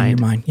of your mind.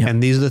 Yep.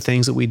 And these are the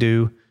things that we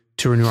do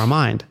to renew our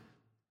mind,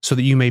 so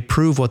that you may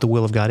prove what the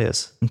will of God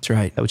is. That's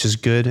right. That which is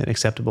good and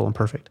acceptable and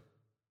perfect.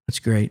 That's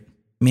great.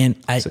 Man,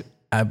 I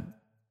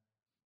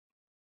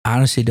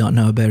honestly don't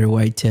know a better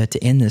way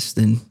to end this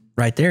than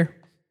right there.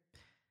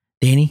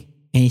 Danny,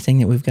 anything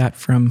that we've got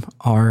from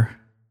our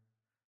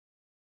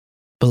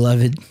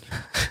beloved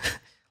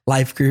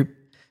life group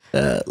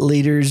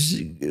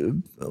leaders,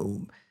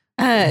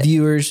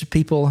 viewers,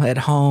 people at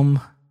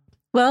home?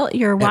 Well,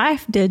 your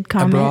wife did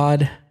comment.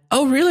 Abroad.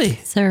 Oh, really?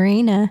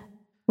 Serena.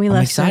 I'm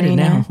excited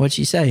Serena. now. What'd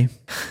she say?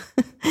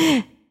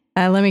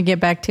 Let me get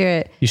back to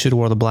it. You should have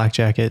wore the black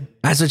jacket.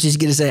 That's what she's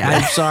going to say.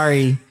 I'm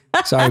sorry.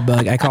 Sorry,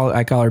 Bug. I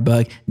call her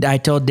Bug. I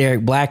told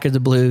Derek black or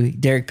the blue.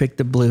 Derek picked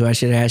the blue. I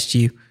should have asked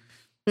you.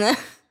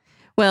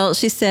 Well,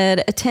 she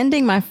said,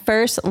 attending my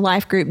first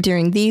life group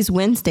during these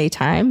Wednesday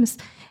times.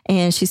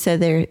 And she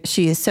said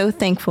she is so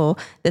thankful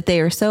that they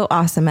are so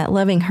awesome at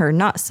loving her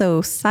not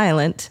so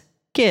silent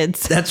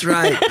kids. That's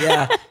right.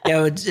 Yeah.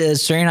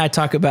 Serena and I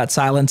talk about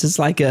silence. It's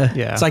like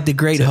it's like the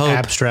great hope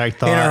abstract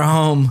thought in our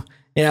home.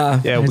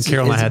 Yeah. Yeah.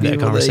 Carol and I had that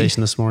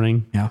conversation this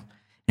morning. Yeah.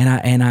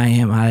 And I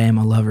am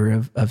a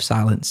lover of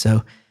silence.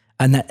 So,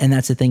 and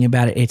that's the thing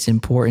about it. It's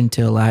important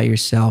to allow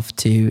yourself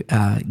to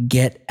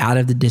get out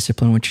of the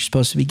discipline, what you're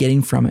supposed to be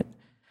getting from it.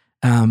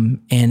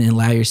 And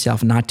allow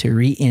yourself not to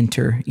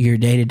re-enter your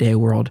day-to-day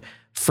world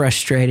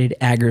frustrated,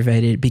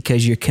 aggravated,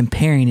 because you're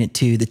comparing it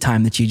to the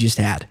time that you just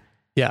had.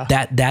 Yeah.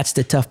 That's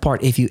the tough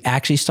part. If you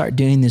actually start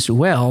doing this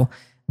well,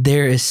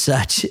 there's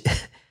such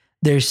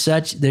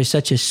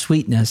a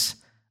sweetness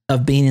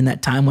of being in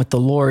that time with the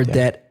Lord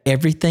that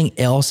everything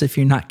else, if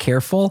you're not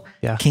careful,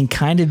 can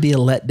kind of be a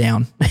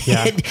letdown.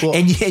 Yeah.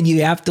 and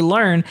you have to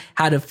learn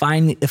how to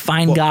find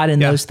God in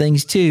those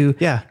things too.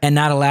 Yeah. And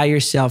not allow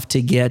yourself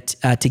to get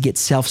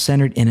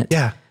self-centered in it.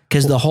 Yeah.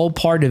 Because the whole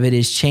part of it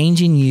is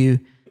changing you,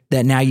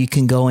 that now you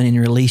can go in and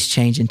release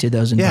change into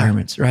those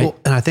environments, right? Well,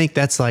 and I think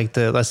that's like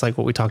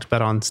what we talked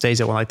about on stage,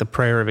 that one, like the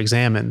prayer of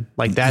examine.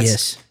 Like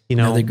that's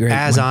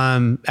as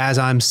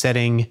I'm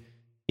setting,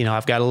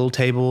 I've got a little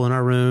table in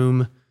our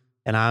room,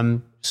 and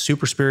I'm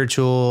super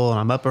spiritual, and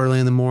I'm up early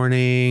in the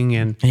morning,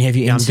 and you have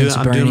your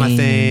I'm doing my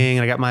thing,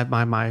 and I got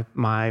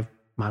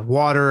my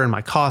water and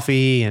my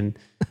coffee, and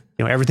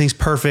everything's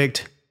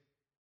perfect.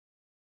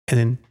 And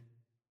then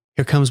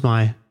here comes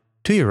my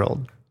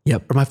 2-year-old,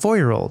 or my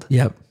 4-year-old.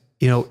 Yep.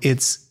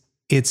 It's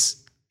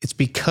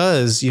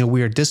because,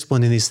 we are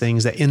disciplined in these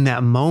things, that in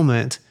that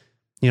moment,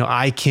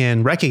 I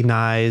can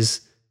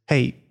recognize,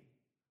 hey,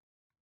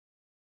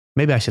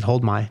 maybe I should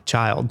hold my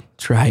child.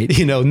 That's right.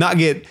 Not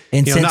get,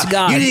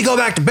 God. You need to go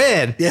back to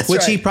bed, That's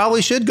which right. he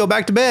probably should go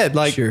back to bed.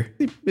 Like, Sure.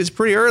 It's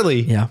pretty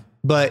early. Yeah.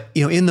 But,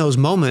 in those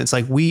moments,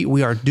 like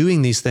we are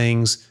doing these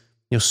things,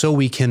 so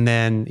we can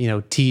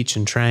then, teach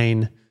and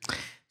train.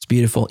 It's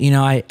beautiful.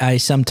 I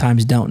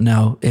sometimes don't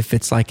know if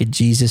it's like a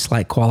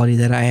Jesus-like quality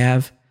that I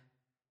have,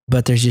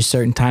 but there's just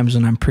certain times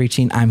when I'm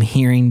preaching, I'm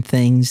hearing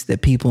things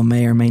that people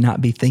may or may not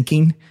be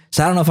thinking.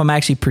 So I don't know if I'm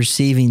actually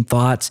perceiving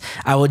thoughts.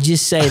 I would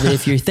just say that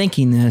if you're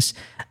thinking this,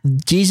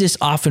 Jesus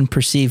often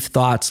perceived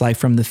thoughts like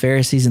from the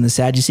Pharisees and the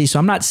Sadducees. So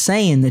I'm not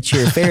saying that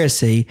you're a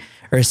Pharisee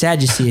or a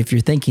Sadducee if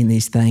you're thinking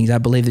these things. I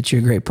believe that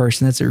you're a great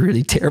person. That's a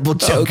really terrible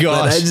joke. Oh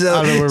gosh,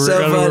 I don't know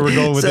where we're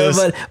going with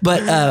this.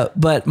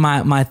 But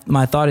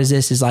my thought is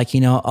this: is like, a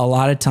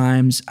lot of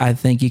times I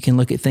think you can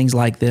look at things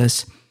like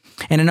this,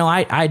 and I know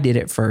I did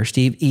it first,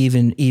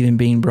 even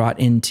being brought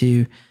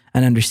into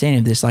an understanding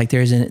of this. Like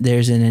there's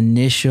an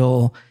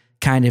initial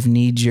kind of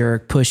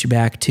knee-jerk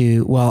pushback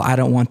to, well, I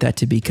don't want that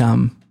to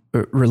become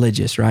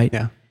religious, right?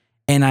 Yeah.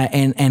 And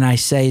I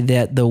say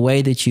that the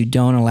way that you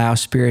don't allow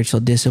spiritual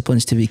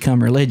disciplines to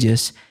become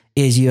religious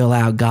is you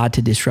allow God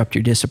to disrupt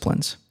your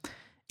disciplines,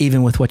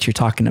 even with what you're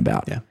talking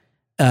about.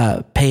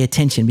 Yeah. Pay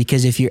attention,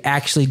 because if you're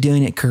actually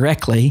doing it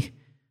correctly,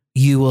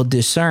 you will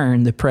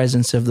discern the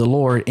presence of the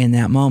Lord in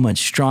that moment,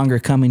 stronger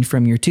coming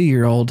from your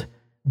 2-year-old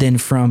than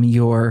from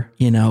your,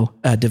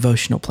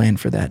 devotional plan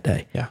for that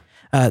day. Yeah.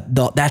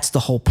 That's the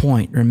whole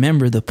point.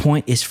 Remember, the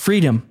point is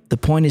freedom. The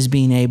point is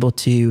being able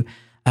to,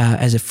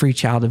 as a free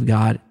child of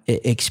God,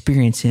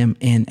 experience Him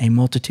in a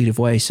multitude of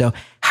ways. So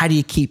how do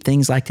you keep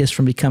things like this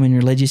from becoming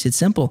religious? It's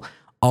simple.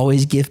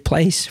 Always give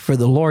place for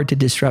the Lord to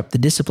disrupt the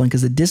discipline,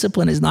 because the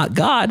discipline is not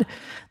God.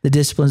 The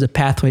discipline is a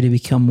pathway to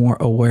become more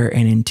aware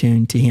and in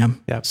tune to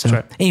Him. Yeah, so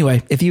that's right.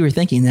 Anyway, if you were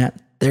thinking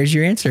that, there's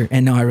your answer.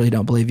 And no, I really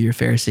don't believe you're a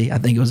Pharisee. I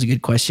think it was a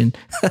good question.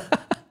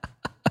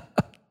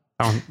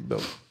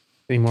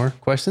 Any more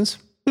questions?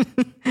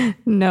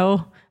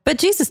 No. But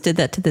Jesus did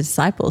that to the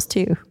disciples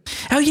too.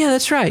 Oh, yeah,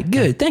 that's right.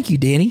 Good. Thank you,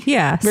 Danny.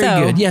 Yeah.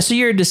 Very good. Yeah, so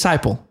you're a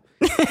disciple.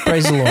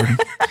 Praise the Lord.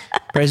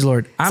 Praise the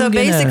Lord.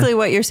 Basically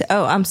what you're saying,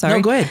 I'm sorry.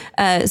 No, go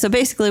ahead. So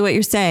basically what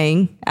you're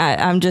saying,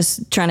 I'm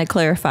just trying to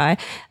clarify,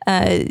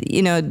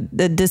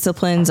 the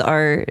disciplines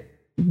are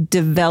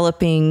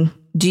developing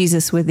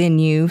Jesus within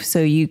you so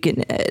you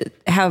can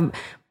have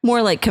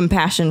more like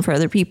compassion for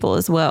other people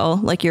as well.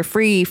 Like you're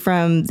free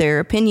from their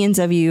opinions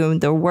of you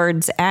and their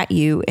words at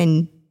you,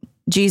 and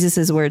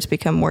Jesus's words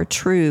become more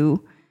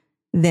true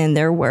than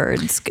their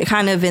words,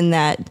 kind of in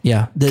that.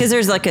 Yeah. Because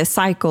there's like a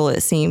cycle,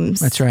 it seems.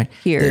 That's right.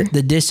 Here.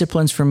 The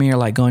disciplines for me are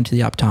like going to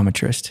the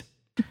optometrist.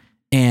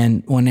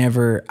 And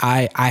whenever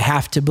I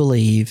have to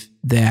believe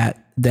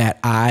that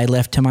I,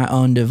 left to my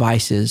own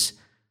devices,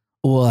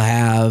 will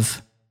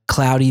have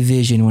cloudy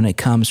vision when it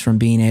comes from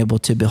being able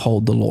to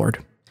behold the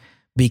Lord,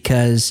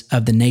 because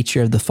of the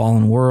nature of the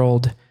fallen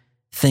world,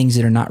 things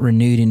that are not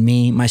renewed in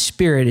me. My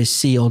spirit is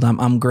sealed.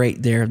 I'm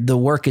great there. The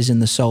work is in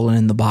the soul and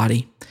in the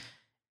body.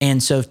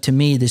 And so to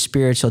me, the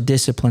spiritual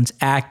disciplines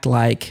act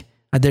like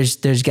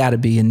there's got to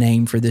be a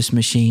name for this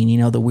machine,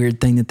 the weird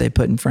thing that they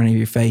put in front of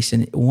your face.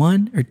 And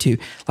 1 or 2,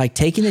 like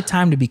taking the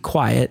time to be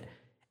quiet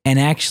and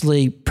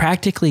actually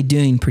practically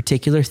doing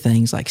particular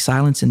things like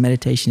silence and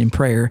meditation and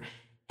prayer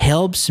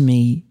helps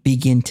me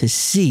begin to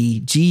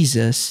see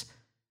Jesus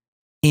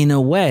in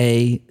a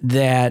way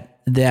that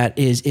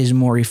is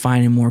more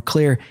refined and more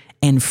clear.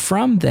 And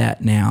from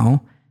that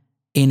now,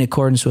 in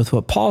accordance with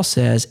what Paul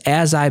says,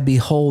 as I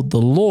behold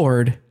the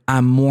Lord,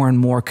 I'm more and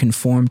more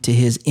conformed to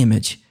his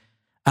image.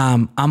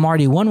 I'm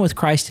already one with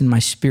Christ in my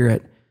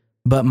spirit,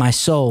 but my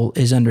soul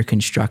is under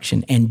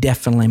construction, and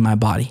definitely my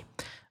body.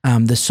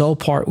 The soul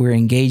part we're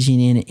engaging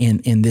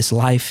in this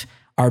life,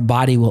 our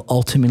body will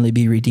ultimately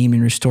be redeemed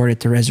and restored at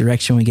the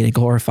resurrection. We get a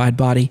glorified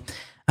body.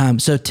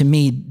 So to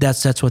me,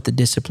 that's what the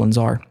disciplines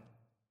are.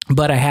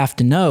 But I have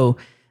to know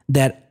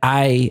that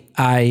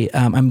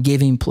I'm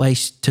giving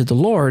place to the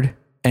Lord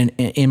and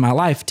in my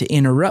life to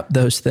interrupt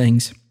those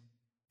things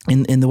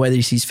in the way that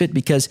he sees fit,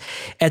 because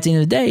at the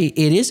end of the day,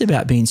 it is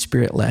about being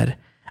spirit-led.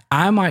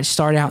 I might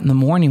start out in the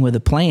morning with a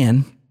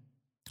plan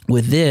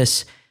with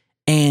this,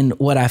 and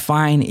what I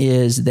find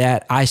is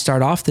that I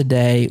start off the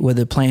day with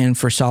a plan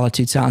for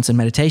solitude, silence, and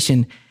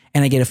meditation,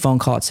 and I get a phone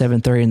call at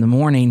 7:30 in the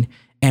morning,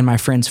 and my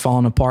friend's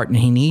falling apart and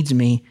he needs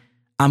me.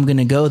 I'm going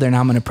to go there and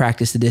I'm going to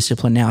practice the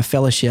discipline now of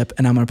fellowship,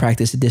 and I'm going to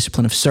practice the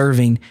discipline of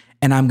serving,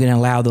 and I'm going to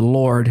allow the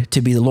Lord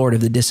to be the Lord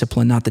of the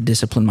discipline, not the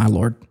discipline my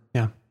Lord.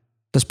 Yeah.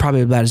 That's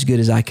probably about as good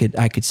as I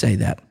could say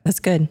that. That's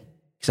good.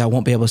 Because I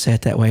won't be able to say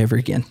it that way ever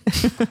again.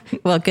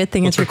 Well, good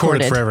thing it's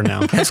recorded forever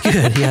now. That's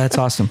good. Yeah, that's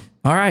awesome.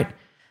 All right.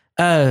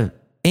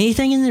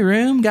 Anything in the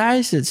room,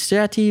 guys, that stood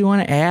out to you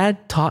want to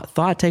add?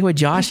 Thought, take away?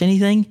 Josh,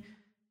 anything?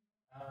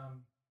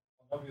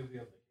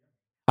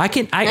 I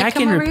can,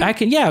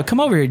 come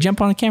over here,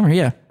 jump on the camera,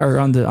 yeah, or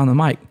on the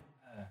mic.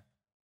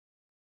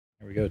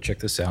 Here we go. Check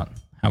this out.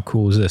 How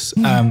cool is this?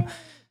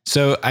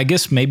 So I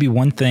guess maybe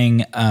one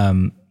thing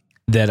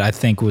that I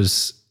think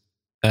was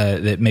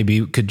that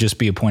maybe could just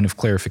be a point of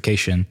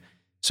clarification.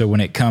 So when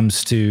it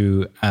comes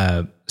to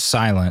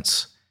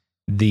silence,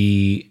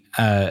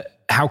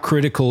 how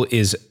critical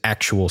is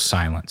actual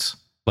silence?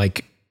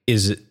 Like,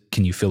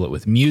 can you fill it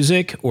with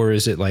music, or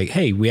is it like,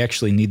 hey, we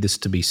actually need this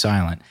to be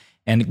silent?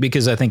 And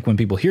because I think when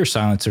people hear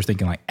silence, they're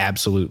thinking like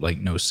absolute, like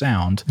no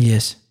sound.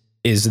 Yes.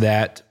 Is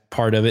that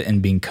part of it,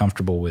 and being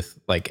comfortable with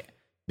like,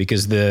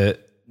 because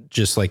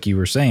just like you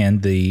were saying,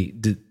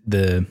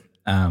 the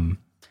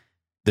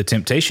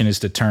temptation is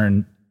to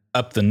turn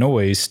up the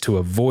noise to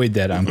avoid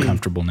that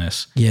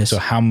uncomfortableness. Yes. So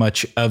how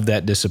much of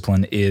that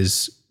discipline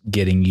is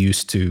getting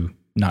used to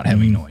not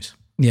having noise?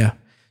 Yeah.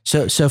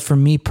 So for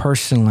me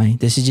personally,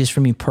 this is just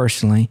for me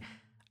personally,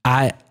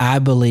 I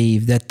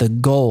believe that the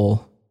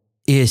goal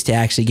is to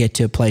actually get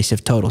to a place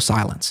of total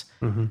silence.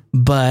 Mm-hmm.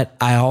 But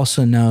I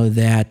also know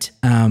that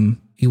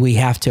we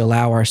have to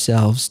allow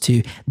ourselves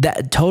to,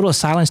 that total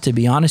silence, to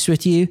be honest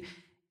with you,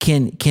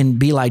 can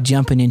be like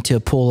jumping into a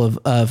pool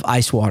of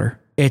ice water.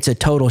 It's a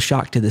total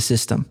shock to the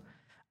system.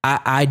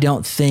 I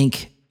don't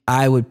think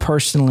I would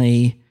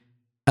personally,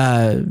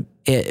 I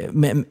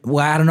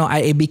don't know.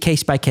 It'd be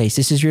case by case.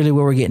 This is really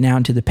where we're getting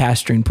down to the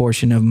pastoring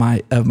portion of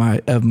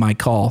my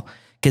call,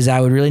 because I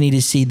would really need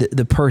to see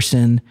the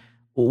person.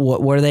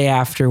 What are they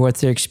after?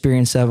 What's their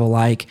experience of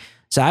like?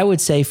 So I would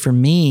say for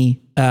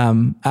me,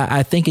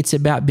 I think it's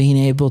about being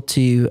able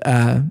to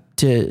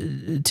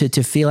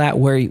feel out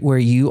where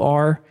you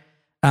are.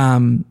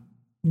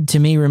 To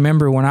me,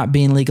 remember, we're not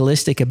being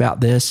legalistic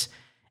about this.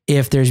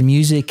 If there's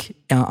music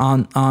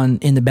on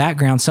in the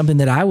background, something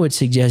that I would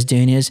suggest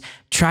doing is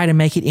try to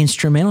make it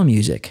instrumental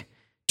music.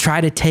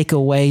 Try to take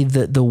away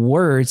the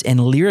words and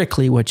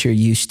lyrically what you're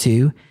used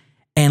to,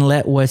 and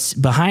let what's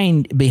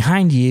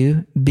behind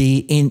you be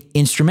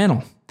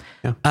instrumental.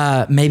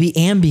 maybe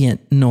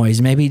ambient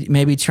noise,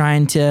 maybe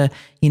trying to,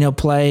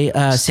 play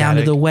sound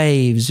of the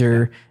waves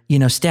or,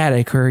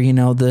 static or,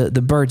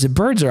 the birds. The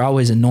birds are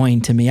always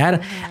annoying to me.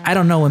 I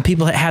don't know when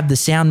people have the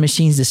sound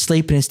machines to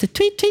sleep and it's the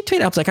tweet, tweet,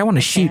 tweet. I was like, I want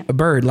to shoot a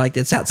bird like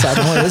that's outside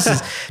the window. This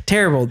is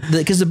terrible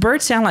because the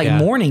birds sound like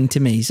mourning to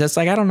me. So it's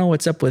like, I don't know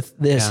what's up with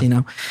this,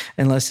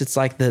 unless it's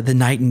like the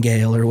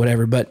nightingale or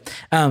whatever. But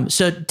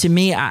so to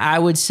me, I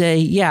would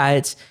say,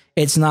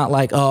 it's not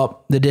like,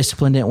 oh, the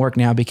discipline didn't work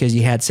now because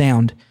you had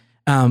sound.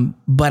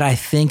 But I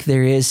think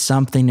there is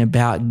something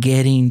about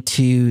getting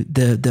to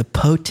the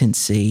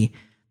potency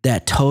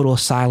that total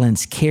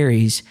silence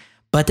carries.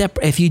 But that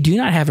if you do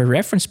not have a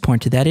reference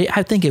point to that,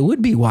 I think it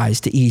would be wise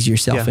to ease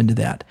yourself into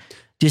that.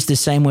 Just the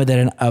same way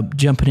that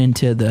jumping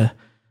into the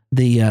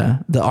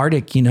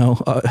Arctic,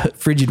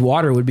 frigid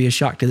water would be a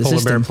shock to the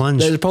system.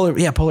 Polar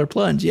bear plunge. Polar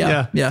plunge.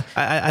 Yeah.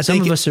 I Some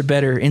think of us are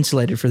better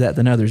insulated for that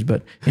than others,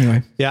 but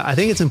anyway. Yeah, I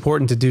think it's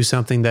important to do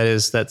something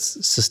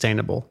that's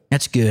sustainable.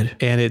 That's good.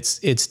 And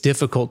it's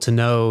difficult to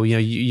know.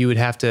 We would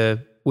have to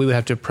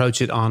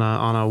approach it on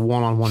a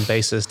one-on-one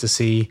basis to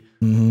see,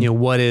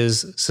 what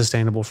is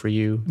sustainable for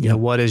you.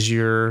 What is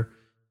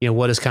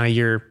what is kind of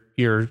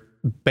your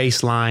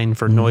baseline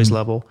for noise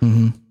level.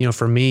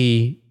 For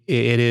me,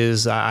 it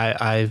is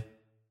I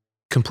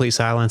complete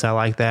silence. I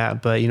like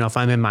that. But if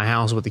I'm in my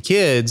house with the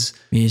kids,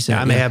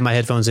 I may have my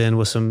headphones in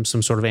with some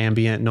sort of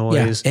ambient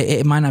noise. Yeah,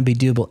 it might not be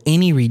doable.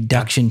 Any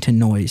reduction to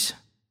noise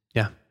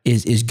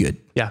is good.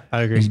 Yeah,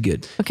 I agree. Is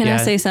good. Well, can I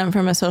say something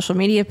from a social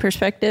media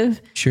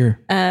perspective? Sure.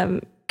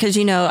 Because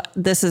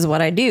this is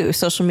what I do.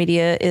 Social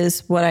media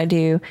is what I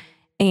do.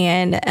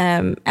 And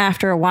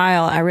after a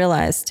while, I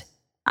realized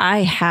I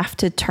have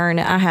to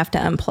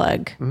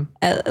unplug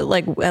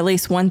at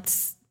least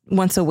once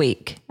a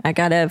week. I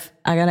gotta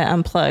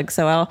unplug.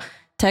 So I'll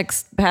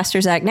text Pastor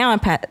Zach now.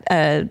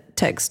 I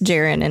text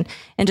Jaron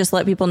and just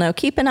let people know,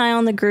 keep an eye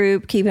on the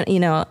group, keep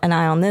an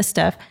eye on this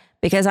stuff,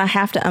 because I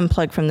have to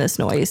unplug from this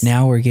noise.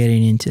 Now we're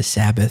getting into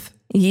Sabbath.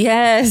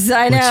 Yes,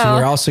 I know. Which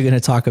we're also going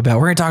to talk about.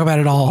 We're going to talk about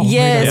it all.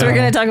 Yes, we're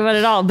going to talk about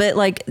it all.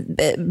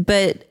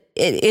 But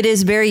it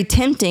is very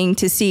tempting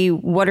to see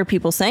what are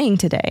people saying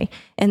today,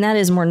 and that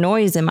is more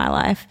noise in my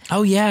life.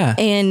 Oh yeah,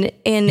 and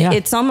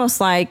it's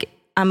almost like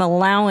I'm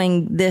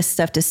allowing this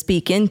stuff to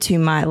speak into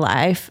my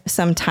life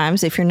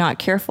sometimes if you're not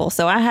careful.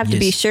 So I have to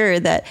be sure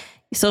that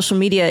social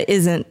media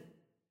isn't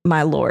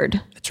my Lord.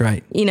 That's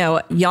right.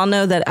 Y'all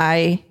know that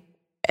I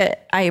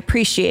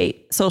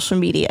appreciate social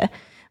media,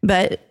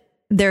 but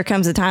there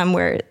comes a time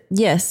where,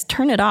 yes,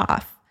 turn it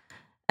off,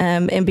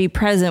 and be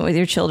present with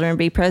your children.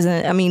 Be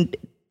present. I mean,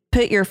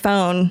 put your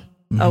phone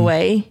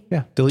away.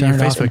 Yeah, delete your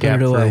Facebook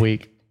app for a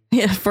week.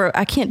 Yeah,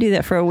 I can't do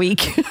that for a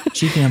week.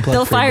 She can unplug.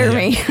 They'll fire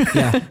me.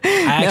 Yeah,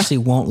 I actually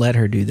won't let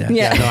her do that.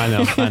 Yeah,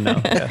 no, I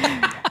know.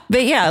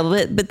 Yeah.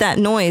 But that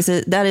noise,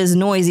 that is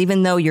noise.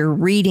 Even though you're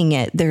reading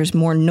it, there's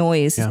more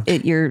noise. Yeah.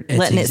 You're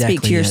letting it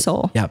speak to your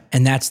soul. Yep,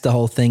 and that's the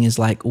whole thing. Is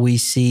like we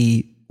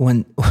see.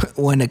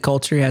 When a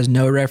culture has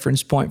no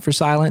reference point for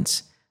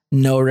silence,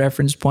 no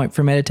reference point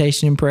for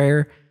meditation and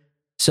prayer,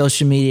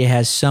 social media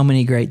has so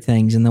many great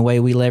things, and the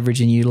way we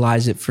leverage and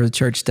utilize it for the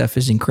church stuff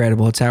is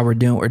incredible. It's how we're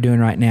doing what we're doing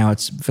right now.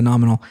 It's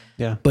phenomenal.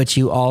 Yeah. But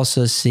you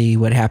also see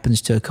what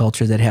happens to a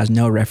culture that has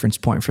no reference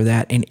point for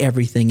that, and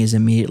everything is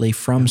immediately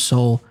from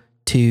soul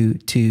to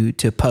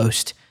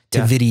post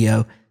to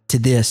video to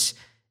this.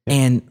 Yeah.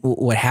 And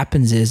what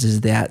happens is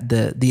that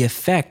the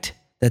effect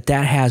that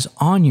has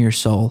on your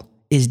soul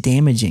is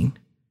damaging.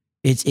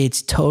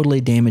 It's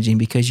totally damaging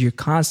because you're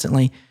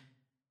constantly,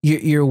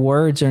 your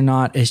words are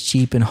not as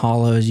cheap and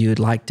hollow as you would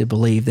like to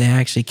believe. They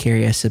actually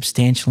carry a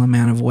substantial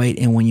amount of weight.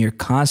 And when you're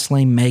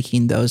constantly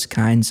making those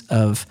kinds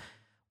of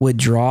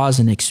withdrawals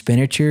and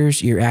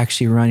expenditures, you're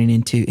actually running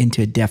into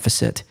a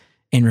deficit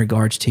in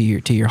regards to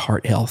your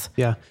heart health.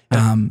 Yeah.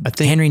 I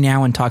think Henry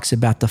Nouwen talks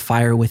about the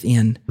fire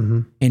within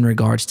in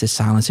regards to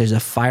silence. There's a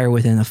fire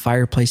within. The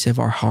fireplace of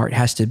our heart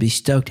has to be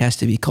stoked, has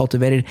to be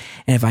cultivated.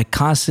 And if I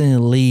constantly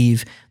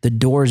leave the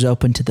doors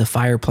open to the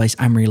fireplace,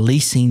 I'm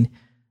releasing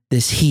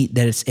this heat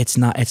that it's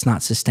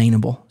not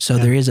sustainable. So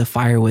there is a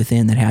fire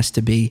within that has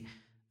to be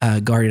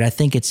guarded. I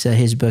think it's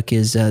his book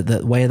is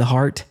The Way of the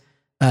Heart.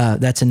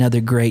 That's another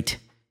great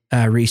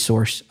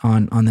resource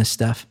on this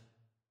stuff.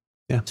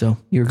 Yeah. So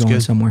you're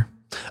going somewhere.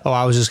 Oh,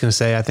 I was just going to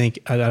say, I think,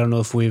 I don't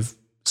know if we've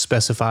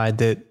specified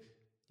that,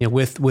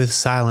 with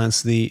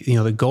silence,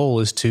 the goal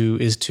is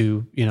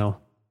to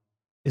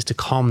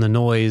calm the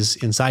noise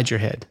inside your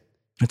head.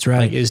 That's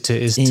right. Like is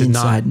to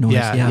not,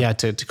 noise,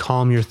 to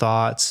calm your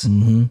thoughts.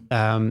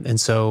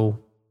 And so,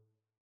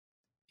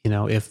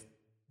 if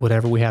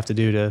whatever we have to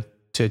do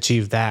to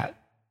achieve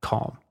that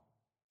calm,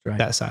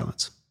 that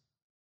silence.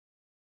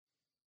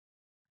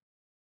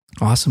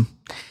 Awesome.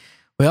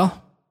 Well,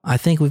 I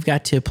think we've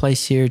got to a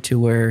place here to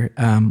where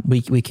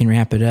we can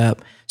wrap it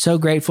up. So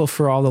grateful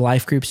for all the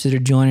life groups that are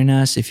joining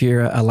us. If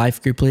you're a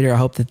life group leader, I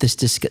hope that these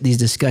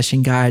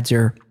discussion guides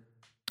are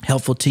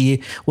helpful to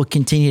you. We'll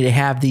continue to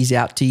have these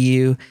out to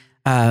you.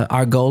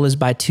 Our goal is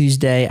by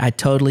Tuesday. I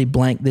totally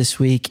blanked this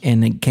week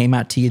and it came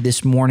out to you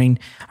this morning.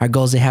 Our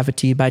goal is to have it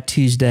to you by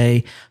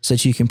Tuesday so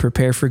that you can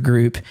prepare for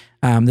group.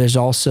 There's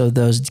also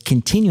those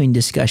continuing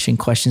discussion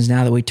questions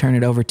now that we turn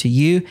it over to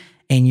you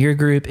and your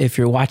group. If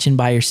you're watching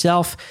by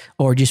yourself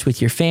or just with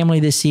your family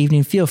this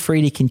evening, feel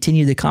free to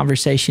continue the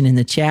conversation in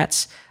the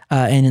chats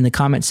and in the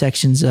comment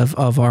sections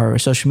of our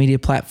social media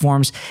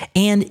platforms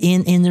and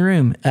in the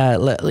room.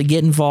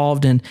 Get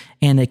involved and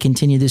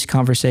continue this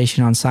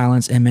conversation on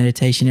silence and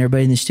meditation.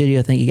 Everybody in the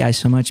studio, thank you guys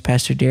so much.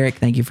 Pastor Derek,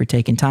 thank you for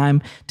taking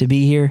time to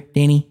be here.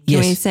 Danny,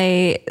 yes. Can we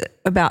say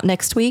about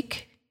next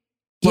week?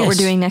 What we're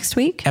doing next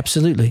week?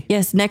 Absolutely.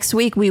 Yes, next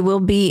week we will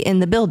be in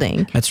the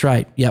building. That's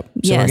right. Yep.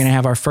 So we're going to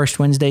have our first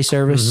Wednesday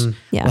service.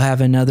 Yeah. We'll have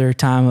another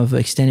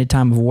extended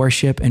time of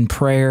worship and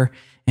prayer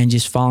and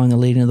just following the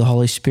leading of the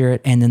Holy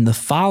Spirit. And then the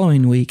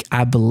following week,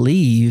 I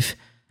believe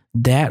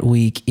that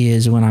week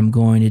is when I'm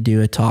going to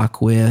do a talk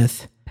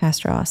with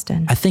Pastor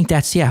Austin. I think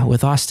that's,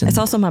 with Austin. It's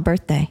also my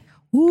birthday.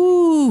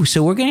 Ooh,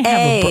 so we're gonna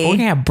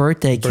have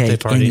birthday cake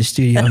party in the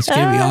studio. It's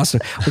gonna be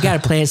awesome. We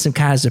got to plan some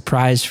kind of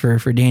surprise for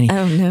Danny.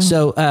 Oh no!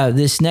 So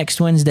this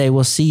next Wednesday,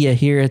 we'll see you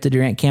here at the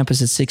Durant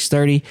campus at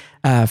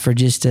 6:30 for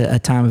just a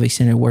time of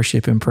extended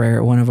worship and prayer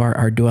at one of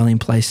our dwelling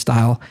place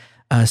style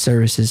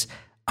services.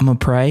 I'm gonna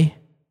pray,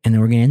 and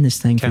then we're gonna end this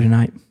thing for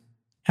tonight.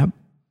 Yep.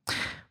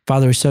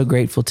 Father, we're so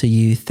grateful to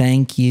you.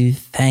 Thank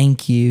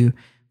you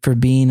for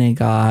being a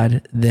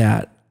God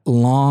that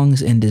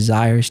longs and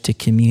desires to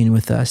commune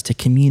with us, to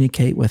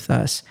communicate with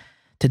us,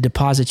 to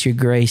deposit your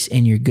grace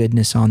and your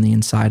goodness on the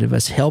inside of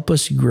us. Help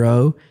us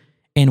grow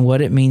in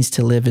what it means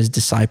to live as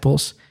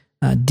disciples,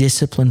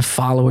 disciplined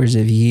followers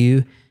of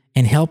you,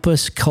 and help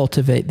us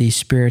cultivate these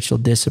spiritual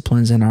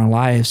disciplines in our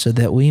lives so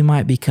that we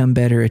might become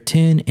better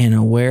attuned and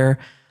aware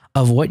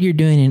of what you're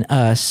doing in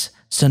us.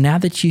 So now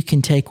that you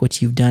can take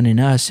what you've done in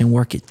us and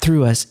work it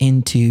through us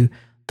into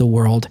the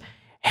world,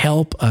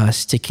 help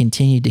us to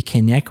continue to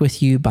connect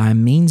with you by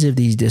means of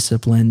these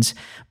disciplines,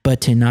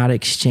 but to not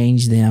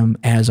exchange them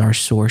as our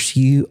source.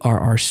 You are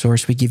our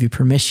source. We give you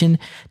permission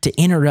to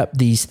interrupt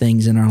these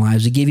things in our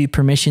lives. We give you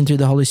permission through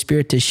the Holy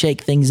Spirit to shake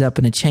things up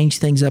and to change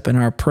things up in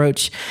our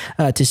approach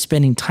to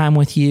spending time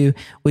with you.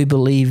 We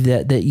believe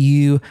that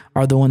you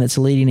are the one that's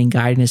leading and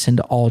guiding us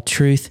into all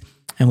truth.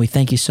 And we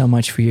thank you so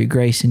much for your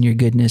grace and your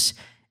goodness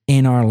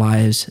in our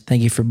lives.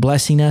 Thank you for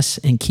blessing us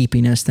and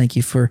keeping us. Thank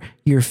you for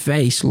your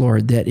face,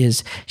 Lord, that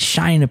is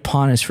shining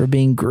upon us, for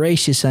being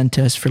gracious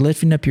unto us, for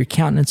lifting up your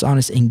countenance on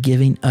us and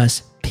giving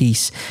us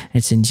peace.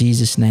 It's in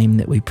Jesus' name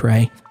that we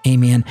pray.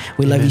 Amen.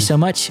 We love you so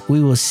much.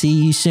 We will see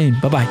you soon.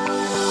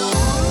 Bye-bye.